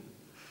European.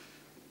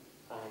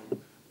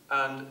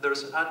 And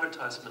there's an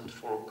advertisement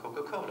for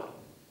Coca-Cola.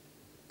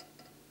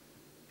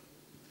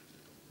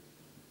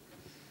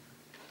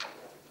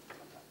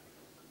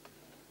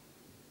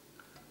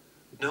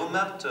 No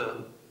matter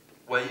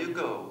where you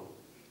go,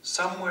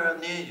 somewhere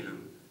near you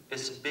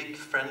is a big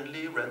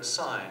friendly red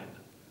sign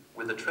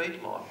with a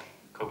trademark,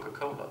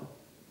 Coca-Cola.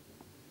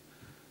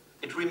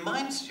 It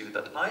reminds you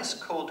that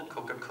ice-cold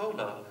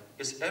Coca-Cola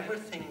is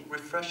everything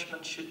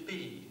refreshment should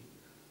be.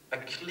 A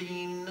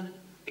clean,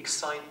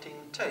 exciting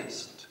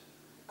taste.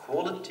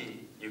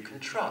 Quality you can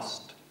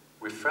trust.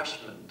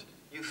 Refreshment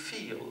you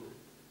feel.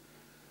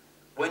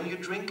 When you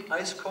drink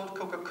ice-cold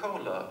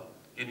Coca-Cola,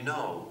 you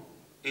know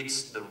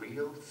it's the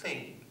real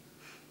thing.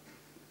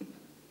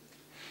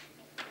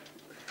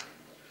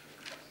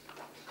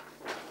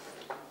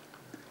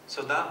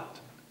 So that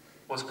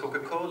was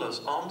Coca-Cola's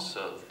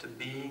answer to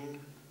being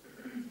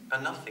a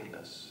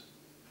nothingness.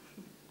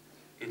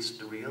 It's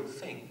the real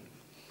thing.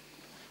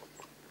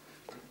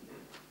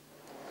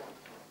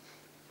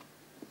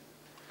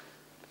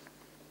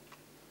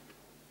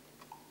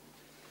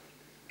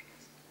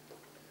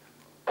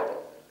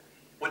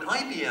 When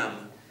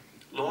IBM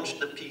launched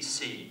the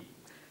PC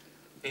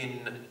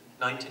in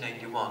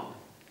 1981,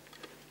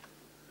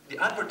 the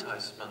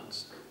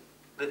advertisements,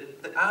 the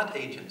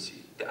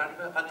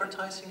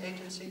advertising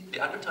agency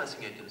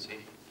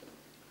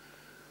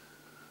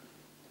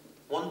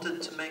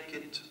wanted to make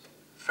it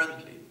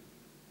friendly.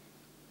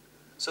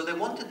 So they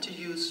wanted to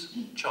use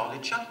Charlie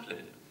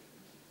Chaplin.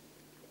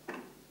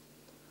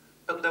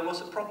 But there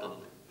was a problem.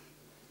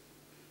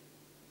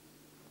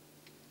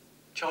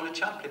 Charlie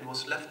Chaplin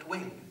was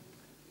left-wing.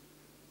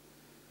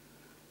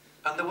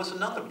 And there was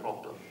another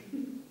problem.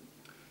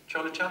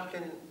 Charlie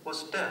Chaplin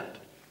was dead.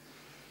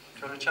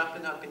 Charlie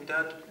Chaplin had been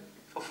dead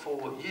for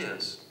 4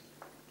 years.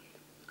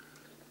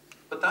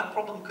 But that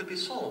problem could be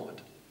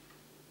solved.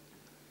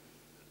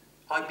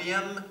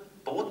 IBM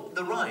bought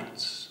the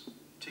rights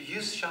to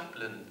use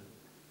Chaplin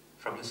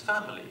from his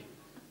family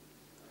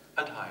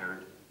and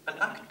hired an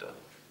actor.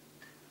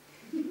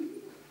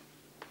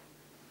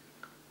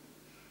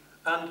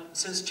 And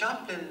since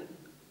Chaplin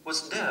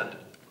was dead,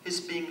 his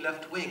being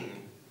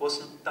left-wing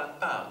wasn't that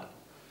bad.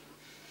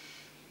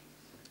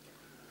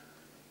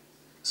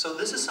 So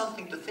this is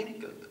something to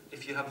think of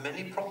if you have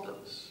many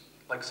problems.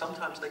 Like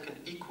sometimes they can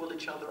equal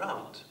each other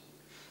out.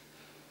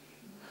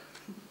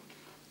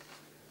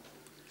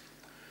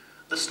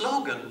 The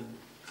slogan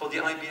for the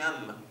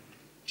IBM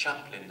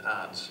Chaplin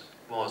ads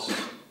was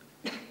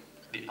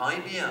the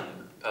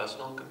IBM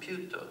personal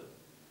computer.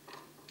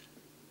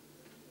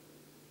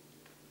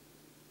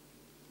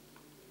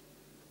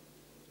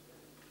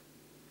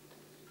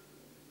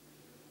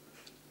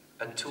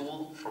 A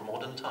tool for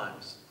modern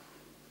times.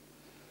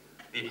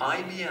 The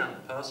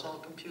IBM personal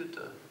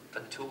computer,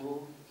 a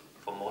tool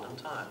for modern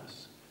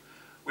times.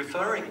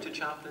 Referring to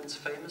Chaplin's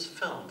famous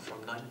film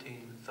from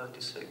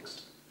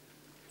 1936.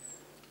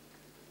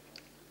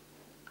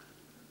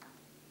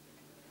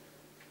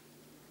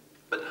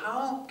 But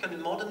how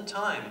can modern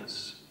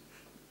times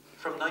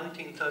from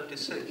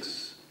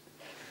 1936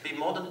 be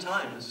modern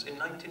times in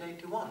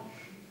 1981?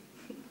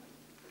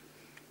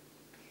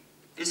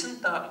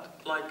 Isn't that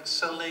like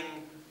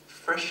selling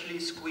freshly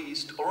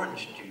squeezed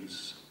orange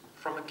juice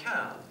from a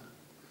can?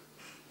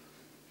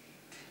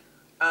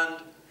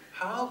 And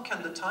how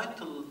can the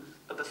title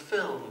of a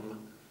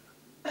film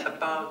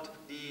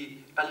about the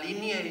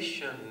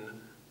alienation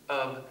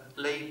of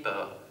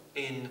labor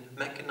in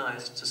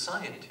mechanized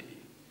society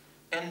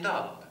end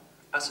up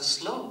as a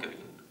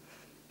slogan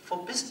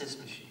for business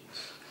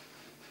machines?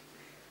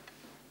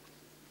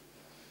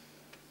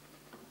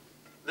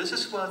 This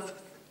is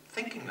worth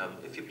thinking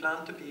of if you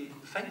plan to be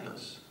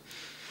famous.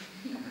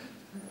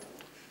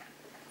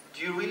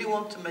 Do you really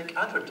want to make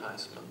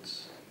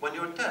advertisements when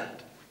you're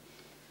dead?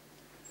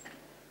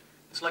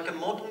 It's like a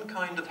modern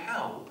kind of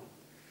hell.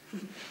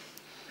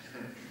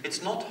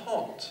 It's not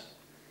hot.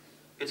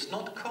 It's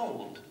not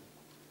cold.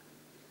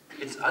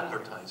 It's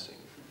advertising.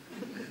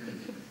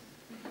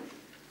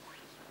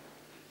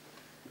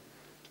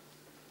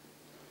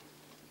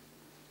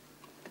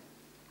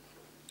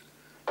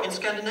 In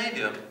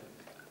Scandinavia,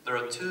 there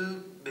are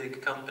 2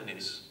 big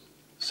companies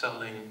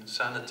selling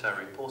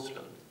sanitary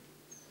porcelain.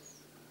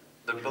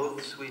 They're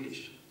both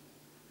Swedish.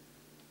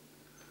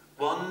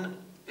 One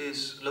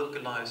is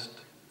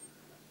localized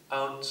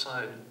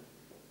outside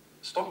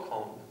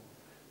Stockholm.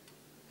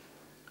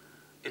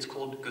 It's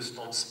called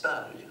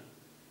Gustavsberg.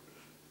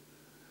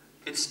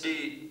 It's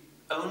the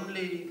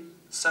only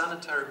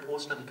sanitary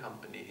porcelain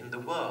company in the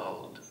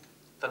world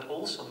that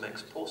also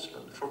makes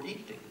porcelain for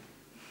eating.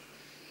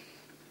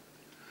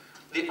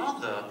 The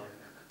other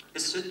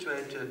is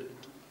situated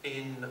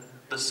in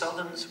the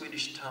southern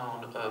Swedish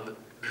town of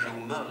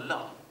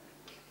Bromölla,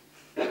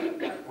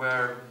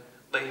 where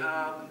they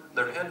have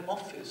their head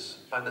office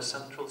by the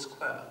central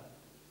square.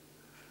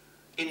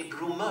 In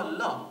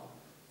Bromölla,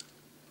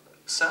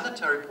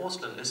 sanitary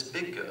porcelain is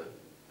bigger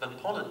than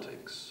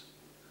politics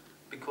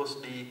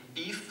because the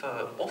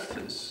IFA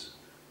office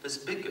is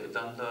bigger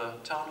than the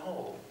town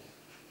hall.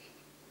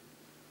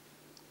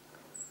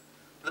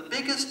 The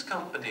biggest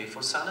company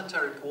for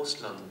sanitary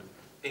porcelain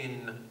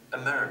in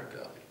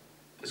America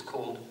is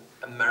called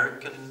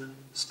American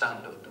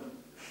Standard.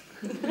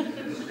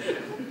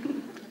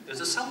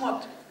 It's a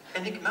somewhat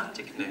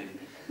enigmatic name.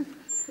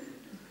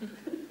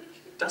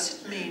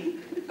 Does it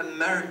mean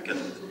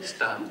American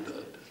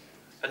Standard?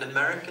 An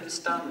American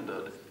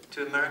standard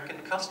to American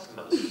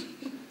customers,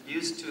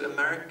 used to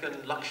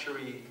American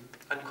luxury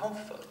and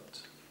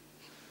comfort?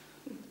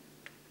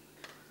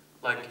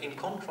 Like in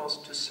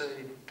contrast to,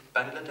 say,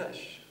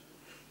 Bangladesh?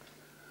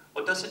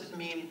 Or does it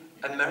mean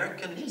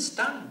American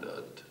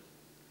Standard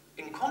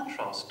in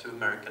contrast to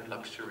American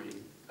luxury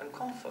and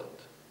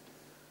comfort?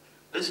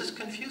 This is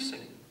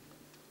confusing.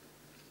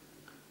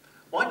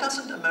 Why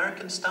doesn't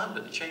American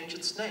Standard change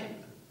its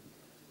name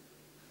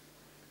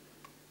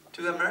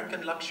to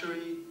American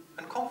luxury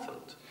and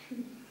comfort?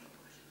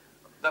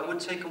 That would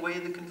take away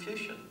the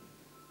confusion.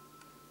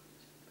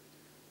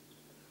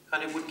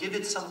 And it would give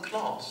it some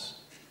class.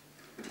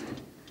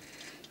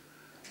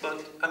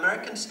 But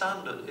American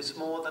Standard is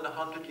more than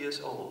 100 years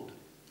old.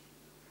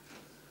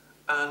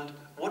 And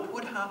what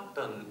would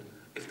happen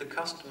if the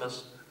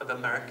customers of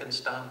American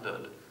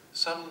Standard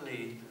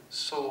suddenly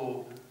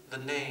saw the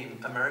name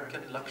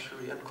American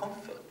Luxury and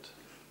Comfort?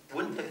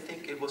 Wouldn't they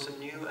think it was a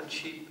new and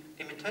cheap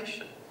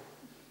imitation?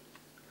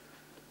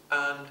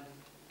 And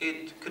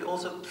it could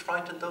also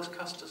frighten those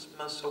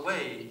customers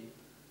away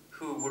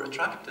who were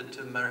attracted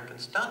to American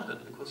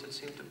Standard because it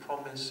seemed to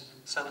promise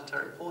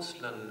sanitary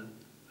porcelain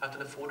at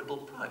an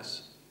affordable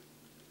price.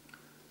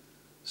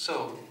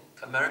 So,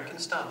 American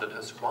Standard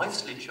has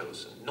wisely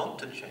chosen not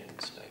to change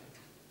its name.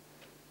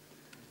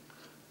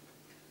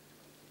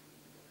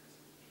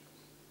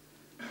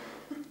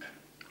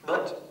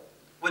 But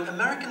when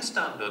American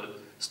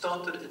Standard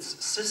started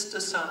its sister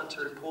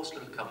sanitary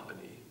porcelain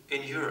company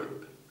in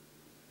Europe,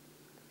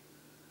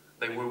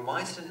 they were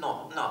wise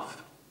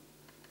enough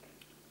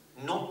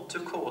not to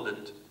call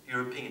it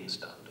European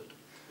Standard.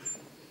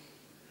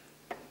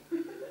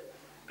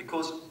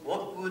 Because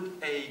what would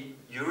a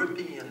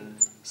European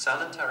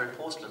sanitary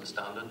porcelain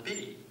standard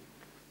be?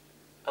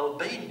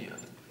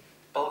 Albanian,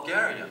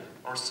 Bulgarian,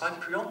 or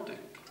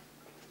Cypriotic?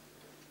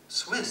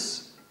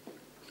 Swiss,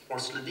 or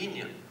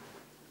Slovenian?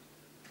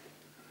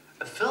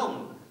 A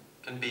film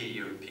can be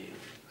European,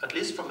 at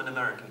least from an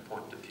American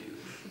point of view,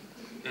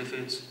 if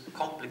it's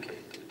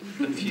complicated,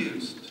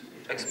 confused,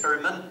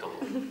 experimental,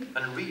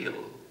 and real.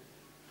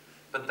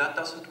 But that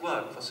doesn't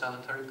work for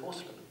sanitary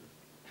porcelain.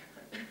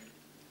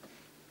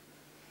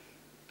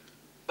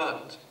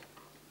 But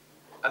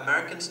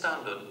American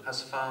Standard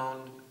has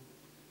found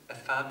a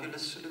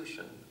fabulous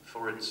solution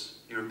for its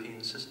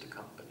European sister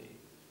company.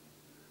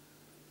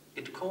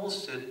 It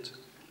calls it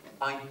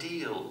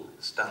Ideal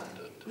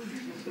Standard.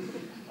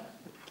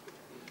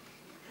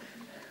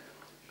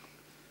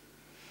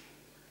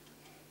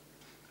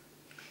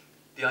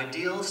 The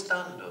ideal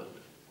standard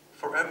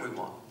for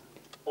everyone,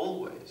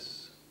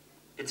 always.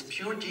 It's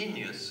pure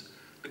genius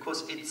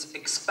because it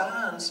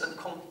expands and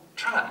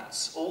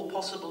contracts all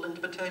possible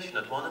interpretation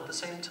at one and the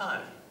same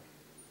time.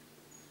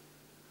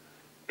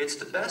 It's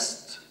the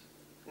best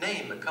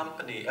name a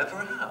company ever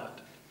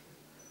had.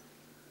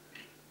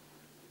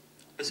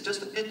 It's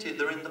just a pity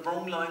they're in the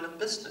wrong line of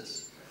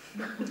business.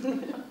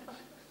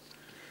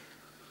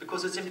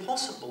 Because it's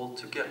impossible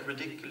to get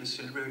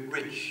ridiculously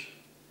rich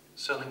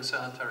selling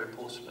sanitary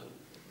porcelain.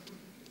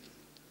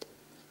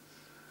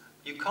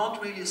 You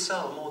can't really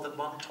sell more than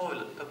one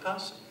toilet per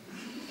person.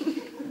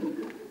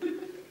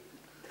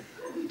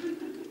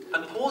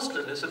 And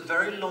porcelain is a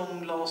very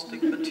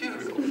long-lasting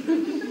material.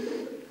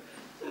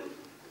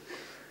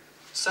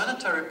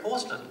 Sanitary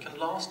porcelain can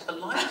last a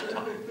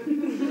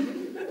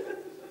lifetime.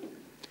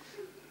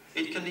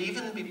 It can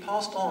even be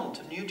passed on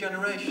to new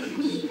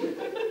generations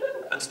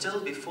and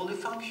still be fully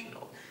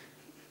functional.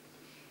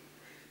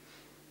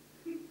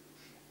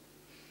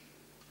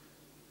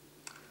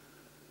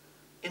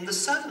 In the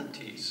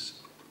 70s,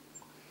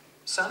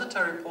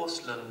 sanitary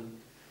porcelain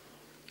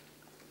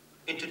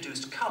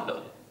introduced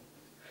color.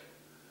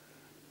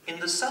 In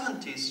the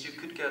 70s, you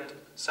could get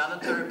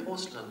sanitary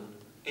porcelain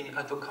in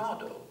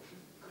avocado.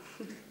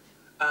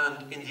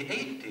 And in the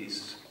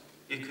 80s,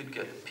 you could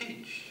get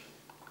peach.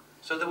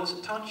 So there was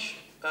a touch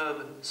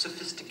of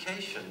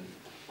sophistication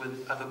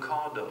with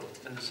avocado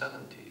in the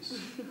 70s.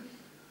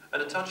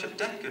 And a touch of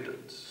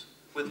decadence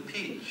with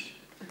peach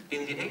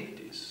in the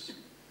 80s.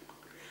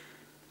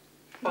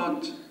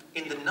 But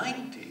in the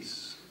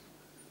 90s,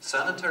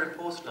 sanitary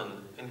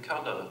porcelain in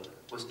color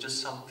was just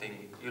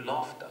something you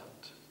laughed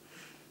at.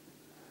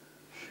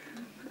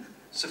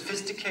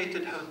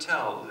 Sophisticated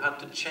hotel had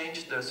to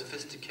change their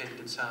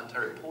sophisticated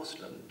sanitary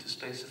porcelain to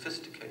stay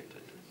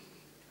sophisticated.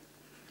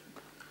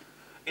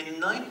 In the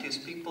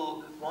 90s,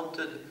 people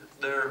wanted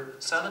their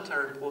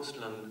sanitary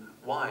porcelain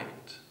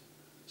white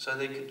so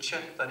they could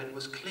check that it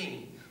was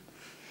clean.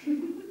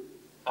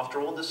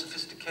 After all the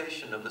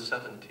sophistication of the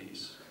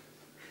 70s.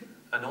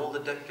 and all the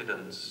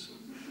decadence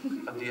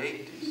of the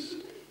 80s.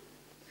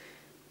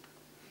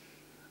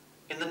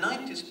 In the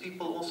 90s,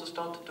 people also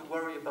started to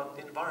worry about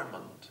the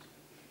environment.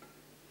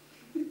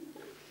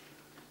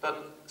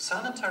 But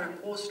sanitary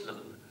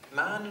porcelain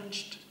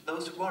managed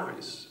those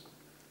worries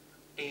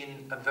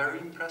in a very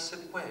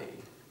impressive way.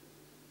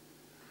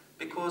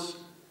 Because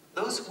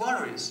those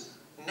worries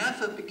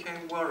never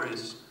became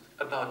worries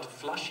about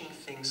flushing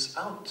things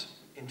out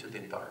into the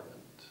environment.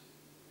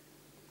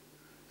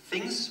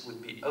 Things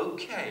would be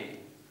okay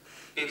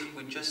if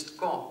we just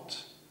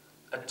got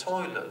a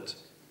toilet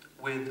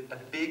with a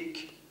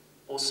big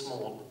or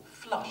small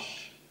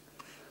flush.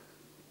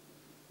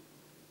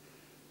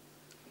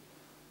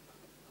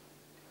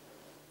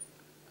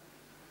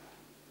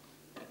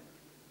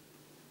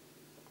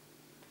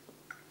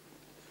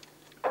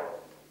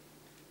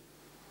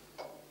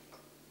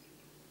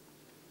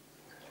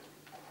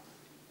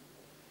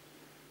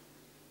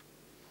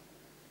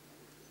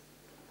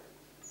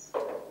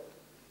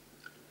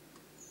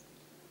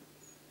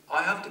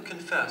 I have to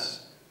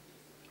confess,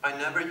 I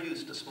never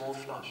used a small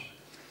flush.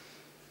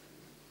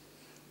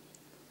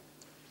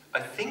 I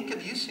think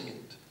of using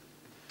it,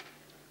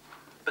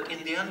 but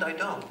in the end I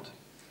don't.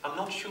 I'm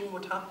not sure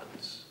what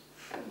happens.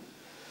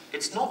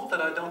 It's not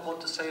that I don't want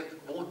to save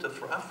water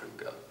for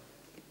Africa.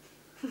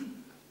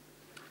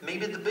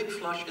 Maybe the big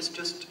flush is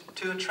just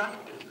too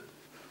attractive.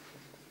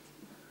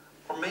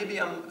 Or maybe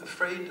I'm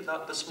afraid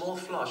that the small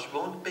flush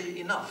won't be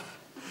enough.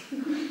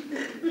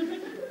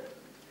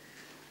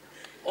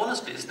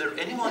 Honestly, is there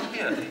anyone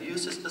here who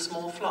uses the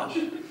small flush?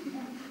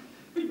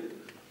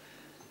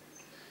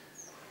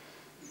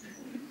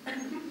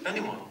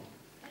 Anyone?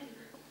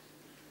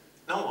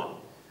 No one?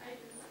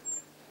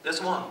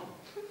 There's one.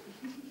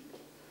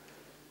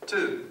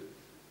 2,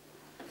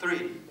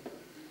 3,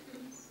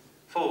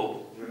 4.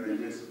 When I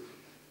miss it.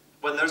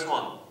 When there's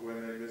one?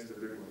 When I miss the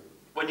big one.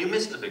 When you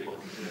miss the big one?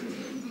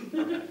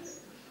 Okay.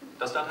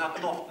 Does that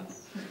happen often?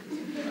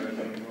 I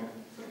don't know.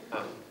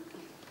 Oh.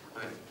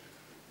 Okay.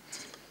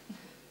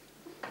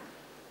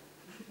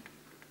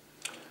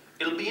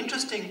 It'll be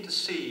interesting to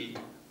see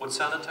what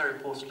sanitary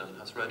porcelain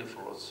has ready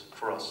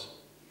for us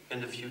in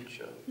the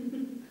future.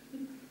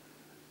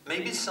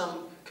 Maybe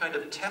some kind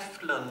of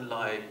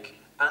Teflon-like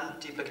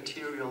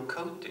antibacterial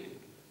coating,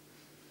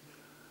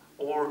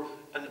 or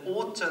an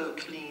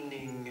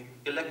auto-cleaning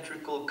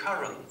electrical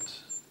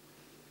current.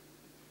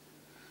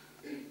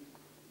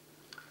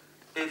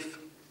 If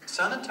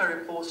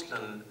sanitary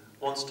porcelain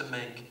wants to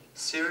make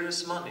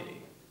serious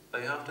money,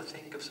 they have to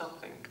think of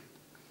something.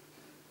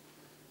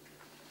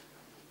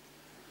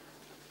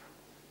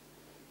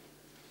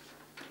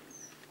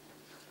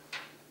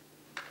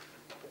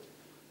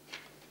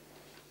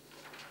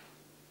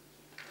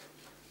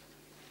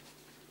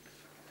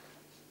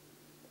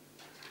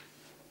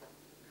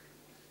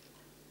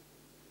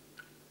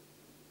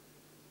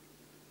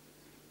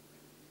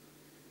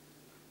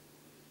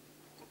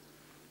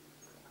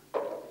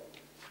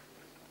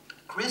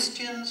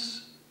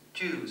 Christians,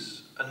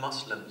 Jews, and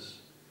Muslims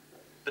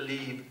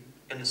believe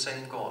in the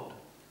same God.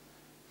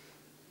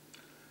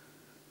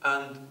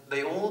 And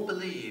they all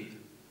believe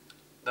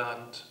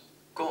that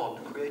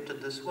God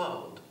created this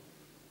world.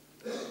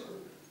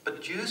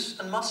 But Jews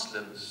and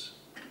Muslims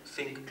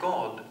think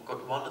God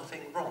got one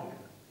thing wrong: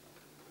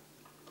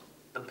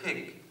 the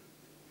pig.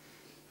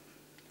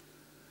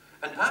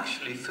 And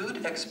actually,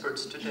 food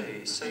experts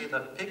today say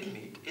that pig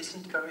meat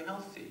isn't very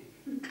healthy.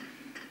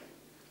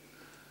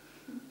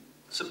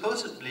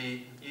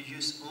 Supposedly, you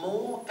use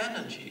more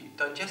energy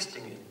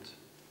digesting it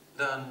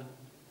than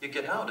you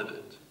get out of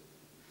it.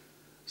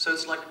 So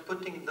it's like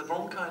putting the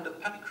wrong kind of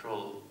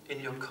petrol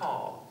in your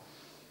car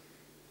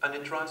and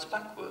it drives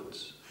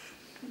backwards.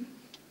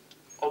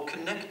 Or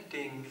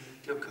connecting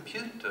your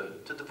computer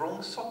to the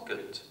wrong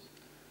socket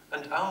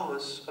and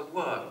hours of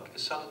work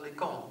is suddenly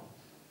gone.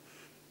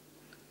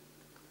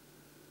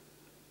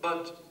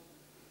 But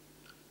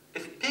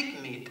if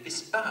pig meat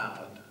is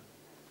bad,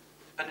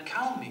 and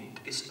cow meat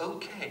is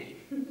okay,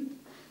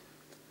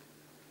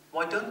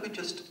 why don't we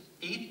just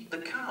eat the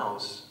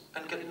cows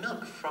and get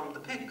milk from the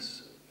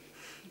pigs?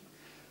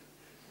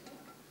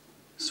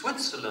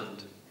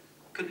 Switzerland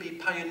could be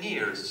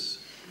pioneers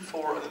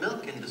for a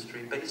milk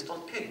industry based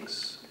on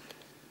pigs.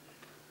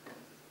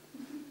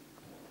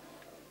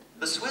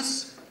 The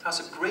Swiss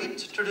has a great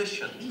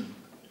tradition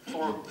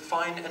for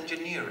fine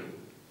engineering.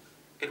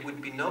 It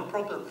would be no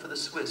problem for the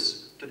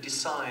Swiss to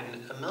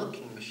design a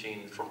milking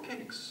machine for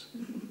pigs.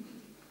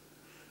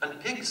 And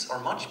pigs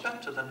are much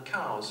better than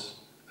cows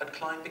at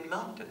climbing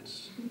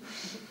mountains.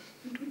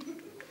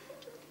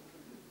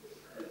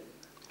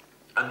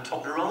 And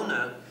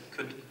Toblerone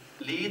could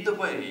lead the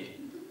way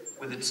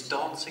with its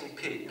dancing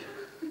pig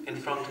in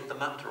front of the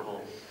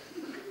Matterhorn.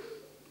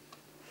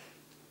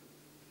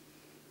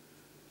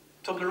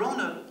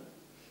 Toblerone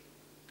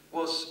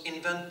was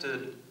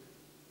invented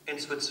in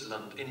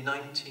Switzerland in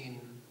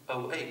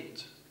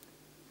 1908,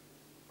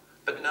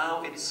 but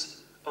now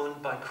it's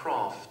owned by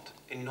Kraft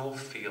in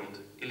Northfield,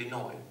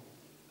 Illinois.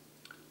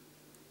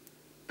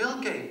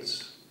 Bill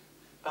Gates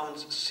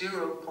owns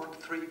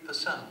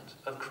 0.3%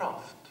 of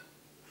Kraft.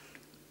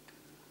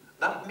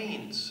 That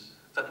means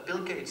that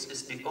Bill Gates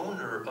is the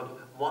owner of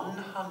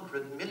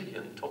 100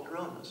 million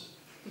Toblerones.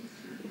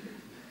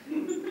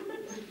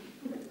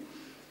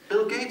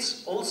 Bill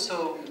Gates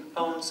also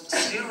owns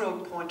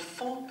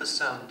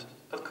 0.4%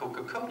 of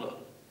Coca-Cola,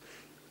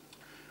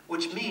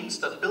 which means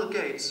that Bill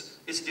Gates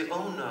is the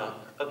owner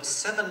of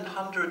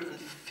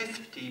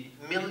 750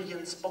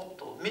 millions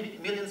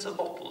of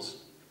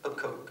bottles of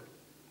Coke.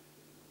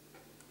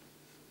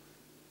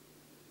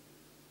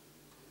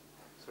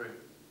 Sorry.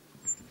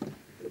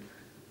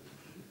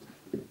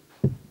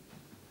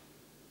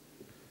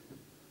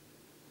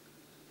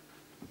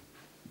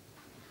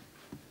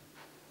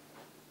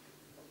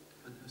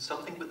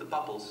 Something with the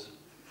bubbles.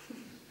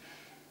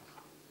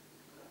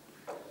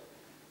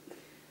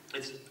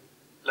 It's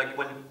like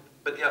when,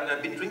 but yeah,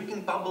 I've been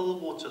drinking bubble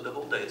water the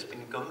whole day. It's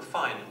been going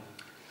fine.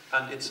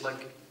 And it's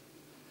like,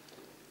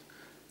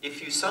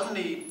 if you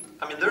suddenly,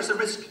 I mean, there's a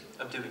risk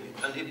of doing it.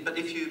 But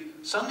if you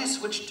suddenly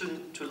switch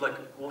to like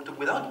water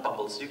without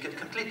bubbles, you get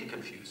completely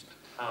confused.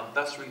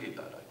 That's really a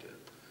bad idea.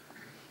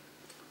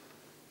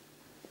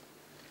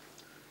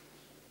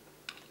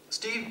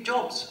 Steve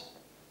Jobs.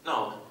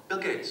 No, Bill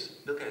Gates.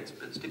 Bill Gates.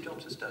 But Steve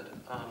Jobs is dead.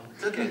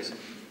 Bill Gates.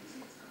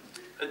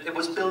 It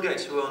was Bill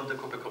Gates who owned the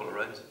Coca-Cola,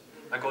 right?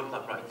 I got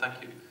that right, thank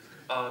you.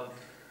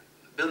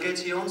 Bill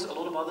Gates, he owns a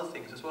lot of other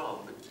things as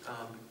well,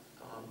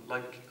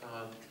 like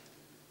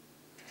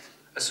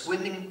a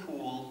swimming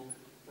pool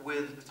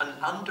with an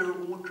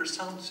underwater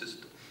sound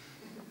system.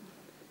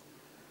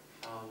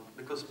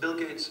 Because Bill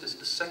Gates is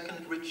the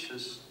second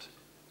richest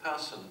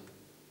person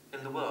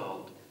in the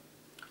world.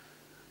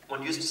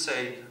 One used to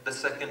say the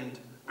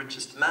second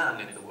richest man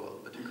in the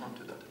world, but you can't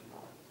do that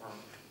anymore,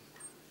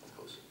 of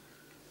course.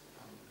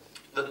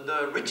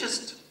 The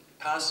richest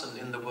person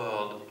in the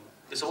world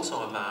is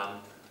also a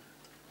man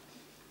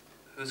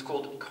who's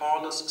called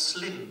Carlos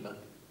Slim,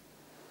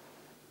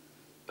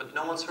 but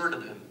no one's heard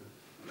of him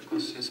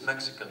because he's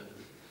Mexican.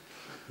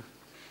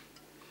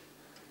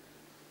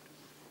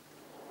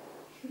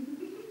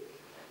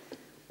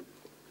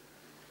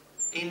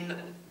 In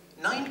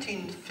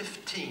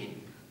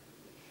 1915,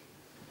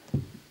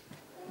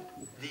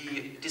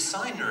 the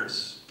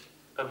designers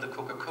of the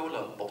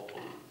Coca-Cola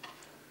bottle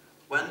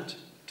went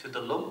to the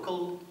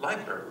local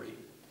library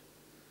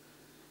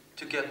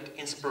to get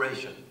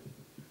inspiration.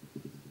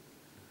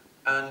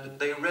 And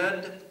they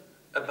read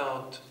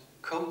about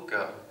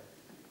coca,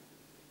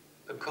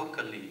 the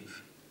coca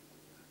leaf,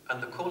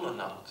 and the cola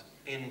nut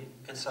in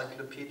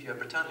Encyclopedia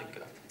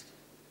Britannica.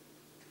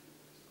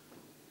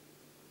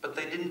 But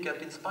they didn't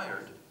get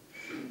inspired.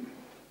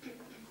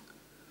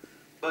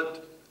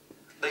 But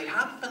they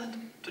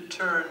happened to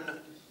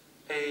turn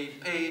a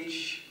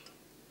page.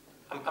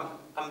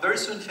 I'm very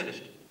soon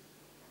finished.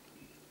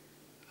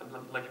 I'm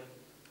like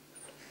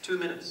 2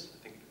 minutes, I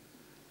think.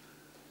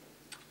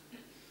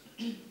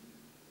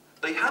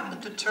 They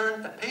happened to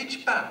turn a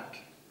page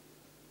back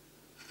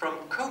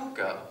from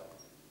coca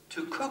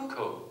to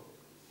cocoa,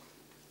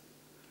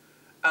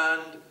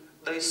 and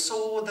they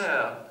saw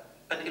there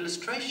an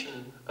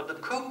illustration of the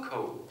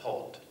cocoa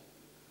pod,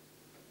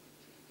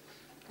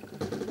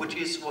 which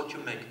is what you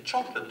make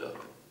chocolate of.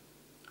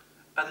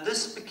 And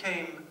this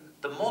became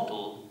the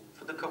model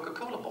for the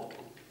Coca-Cola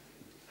bottle.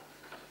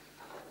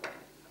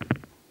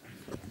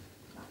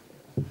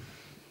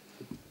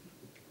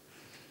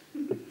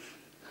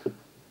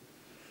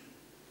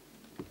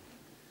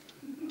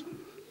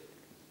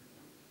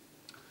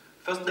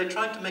 First, they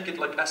tried to make it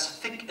like as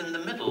thick in the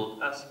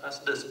middle as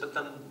this, but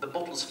then the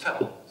bottles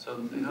fell, so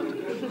they had to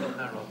make it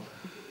narrow.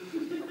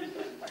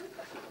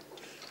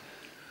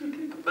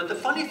 But the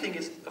funny thing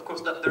is, of course,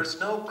 that there's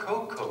no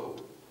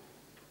cocoa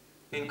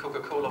in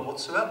Coca-Cola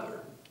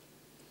whatsoever,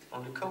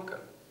 only coca.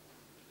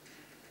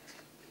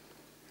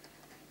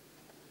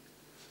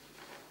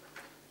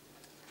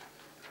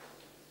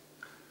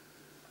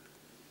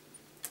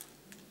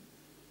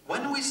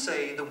 When we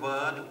say the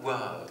word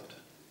word,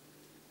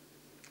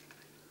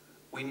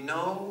 we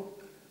know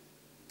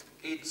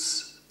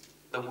it's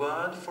the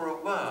word for a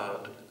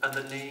word and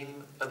the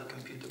name of a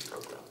computer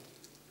program,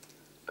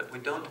 but we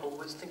don't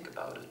always think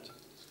about it.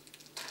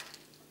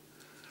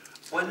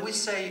 When we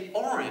say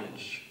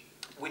orange,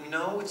 we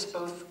know it's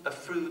both a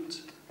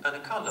fruit and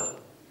a color,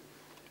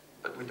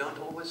 but we don't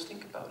always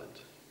think about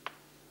it.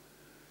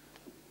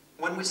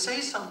 When we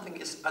say something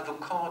is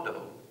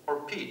avocado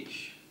or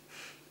peach,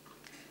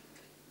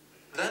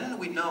 then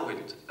we know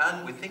it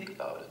and we think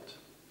about it.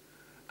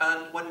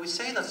 And when we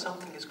say that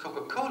something is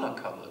Coca-Cola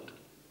colored,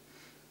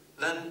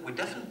 then we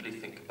definitely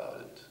think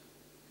about it.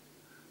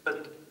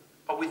 But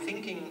are we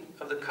thinking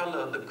of the color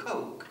of the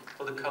Coke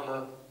or the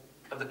color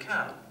of the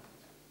can?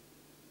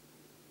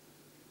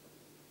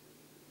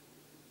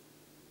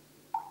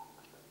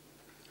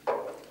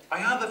 I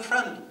have a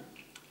friend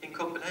in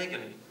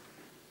Copenhagen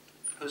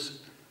who's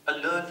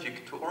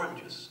allergic to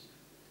oranges.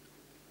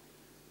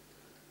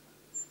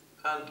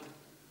 And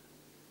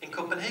in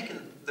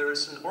Copenhagen, there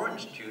is an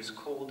orange juice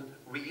called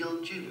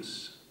real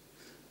juice.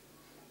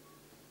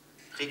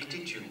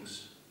 Riktig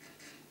juice.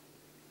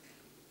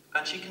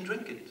 and she can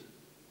drink it.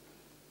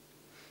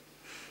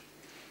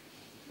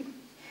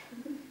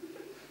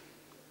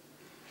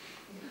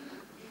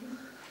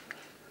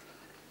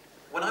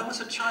 When I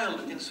was a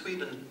child in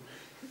Sweden,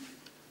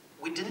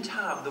 we didn't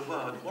have the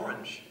word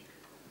orange.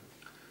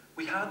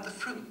 We had the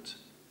fruit.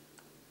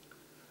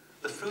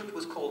 The fruit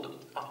was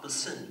called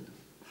apelsin,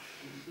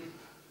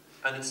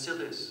 and it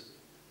still is.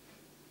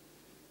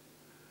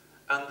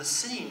 And the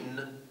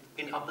sin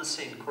in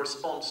apelsin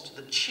corresponds to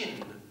the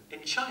chin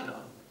in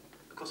China,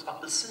 because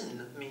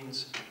apelsin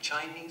means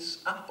Chinese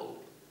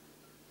apple.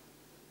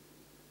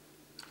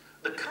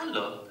 The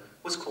color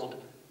was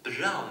called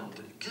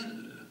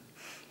brandgul,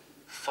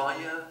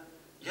 fire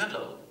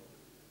yellow,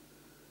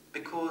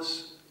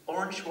 because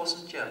orange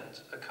wasn't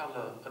yet a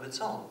color of its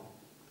own.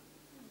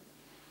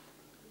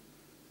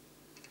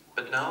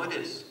 But now it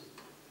is,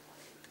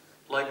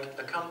 like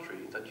a country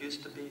that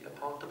used to be a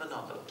part of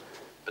another,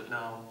 but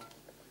now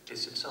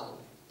is its own.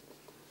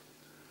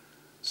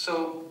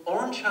 So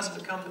orange has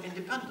become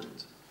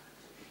independent,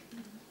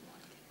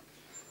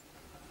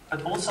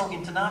 but also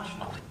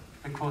international,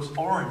 because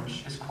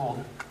orange is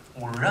called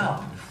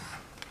orange.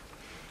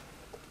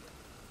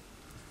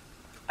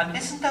 And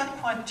isn't that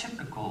quite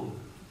typical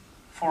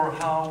for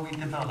how we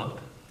develop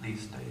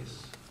these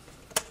days?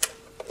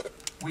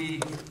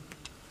 We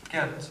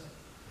get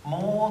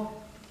more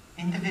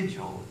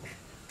individual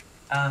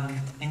and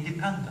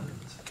independent,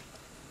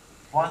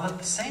 while at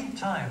the same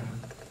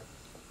time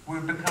we're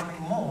becoming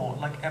more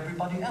like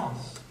everybody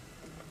else.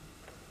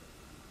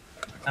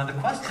 Now the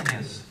question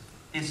is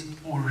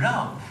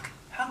orange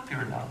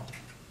happier now,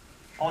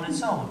 on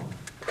its own,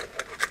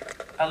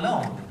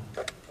 alone?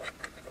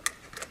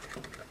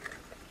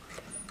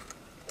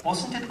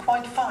 Wasn't it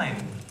quite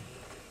fine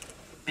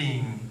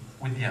being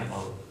with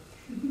yellow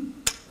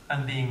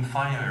and being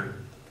fire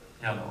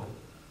yellow?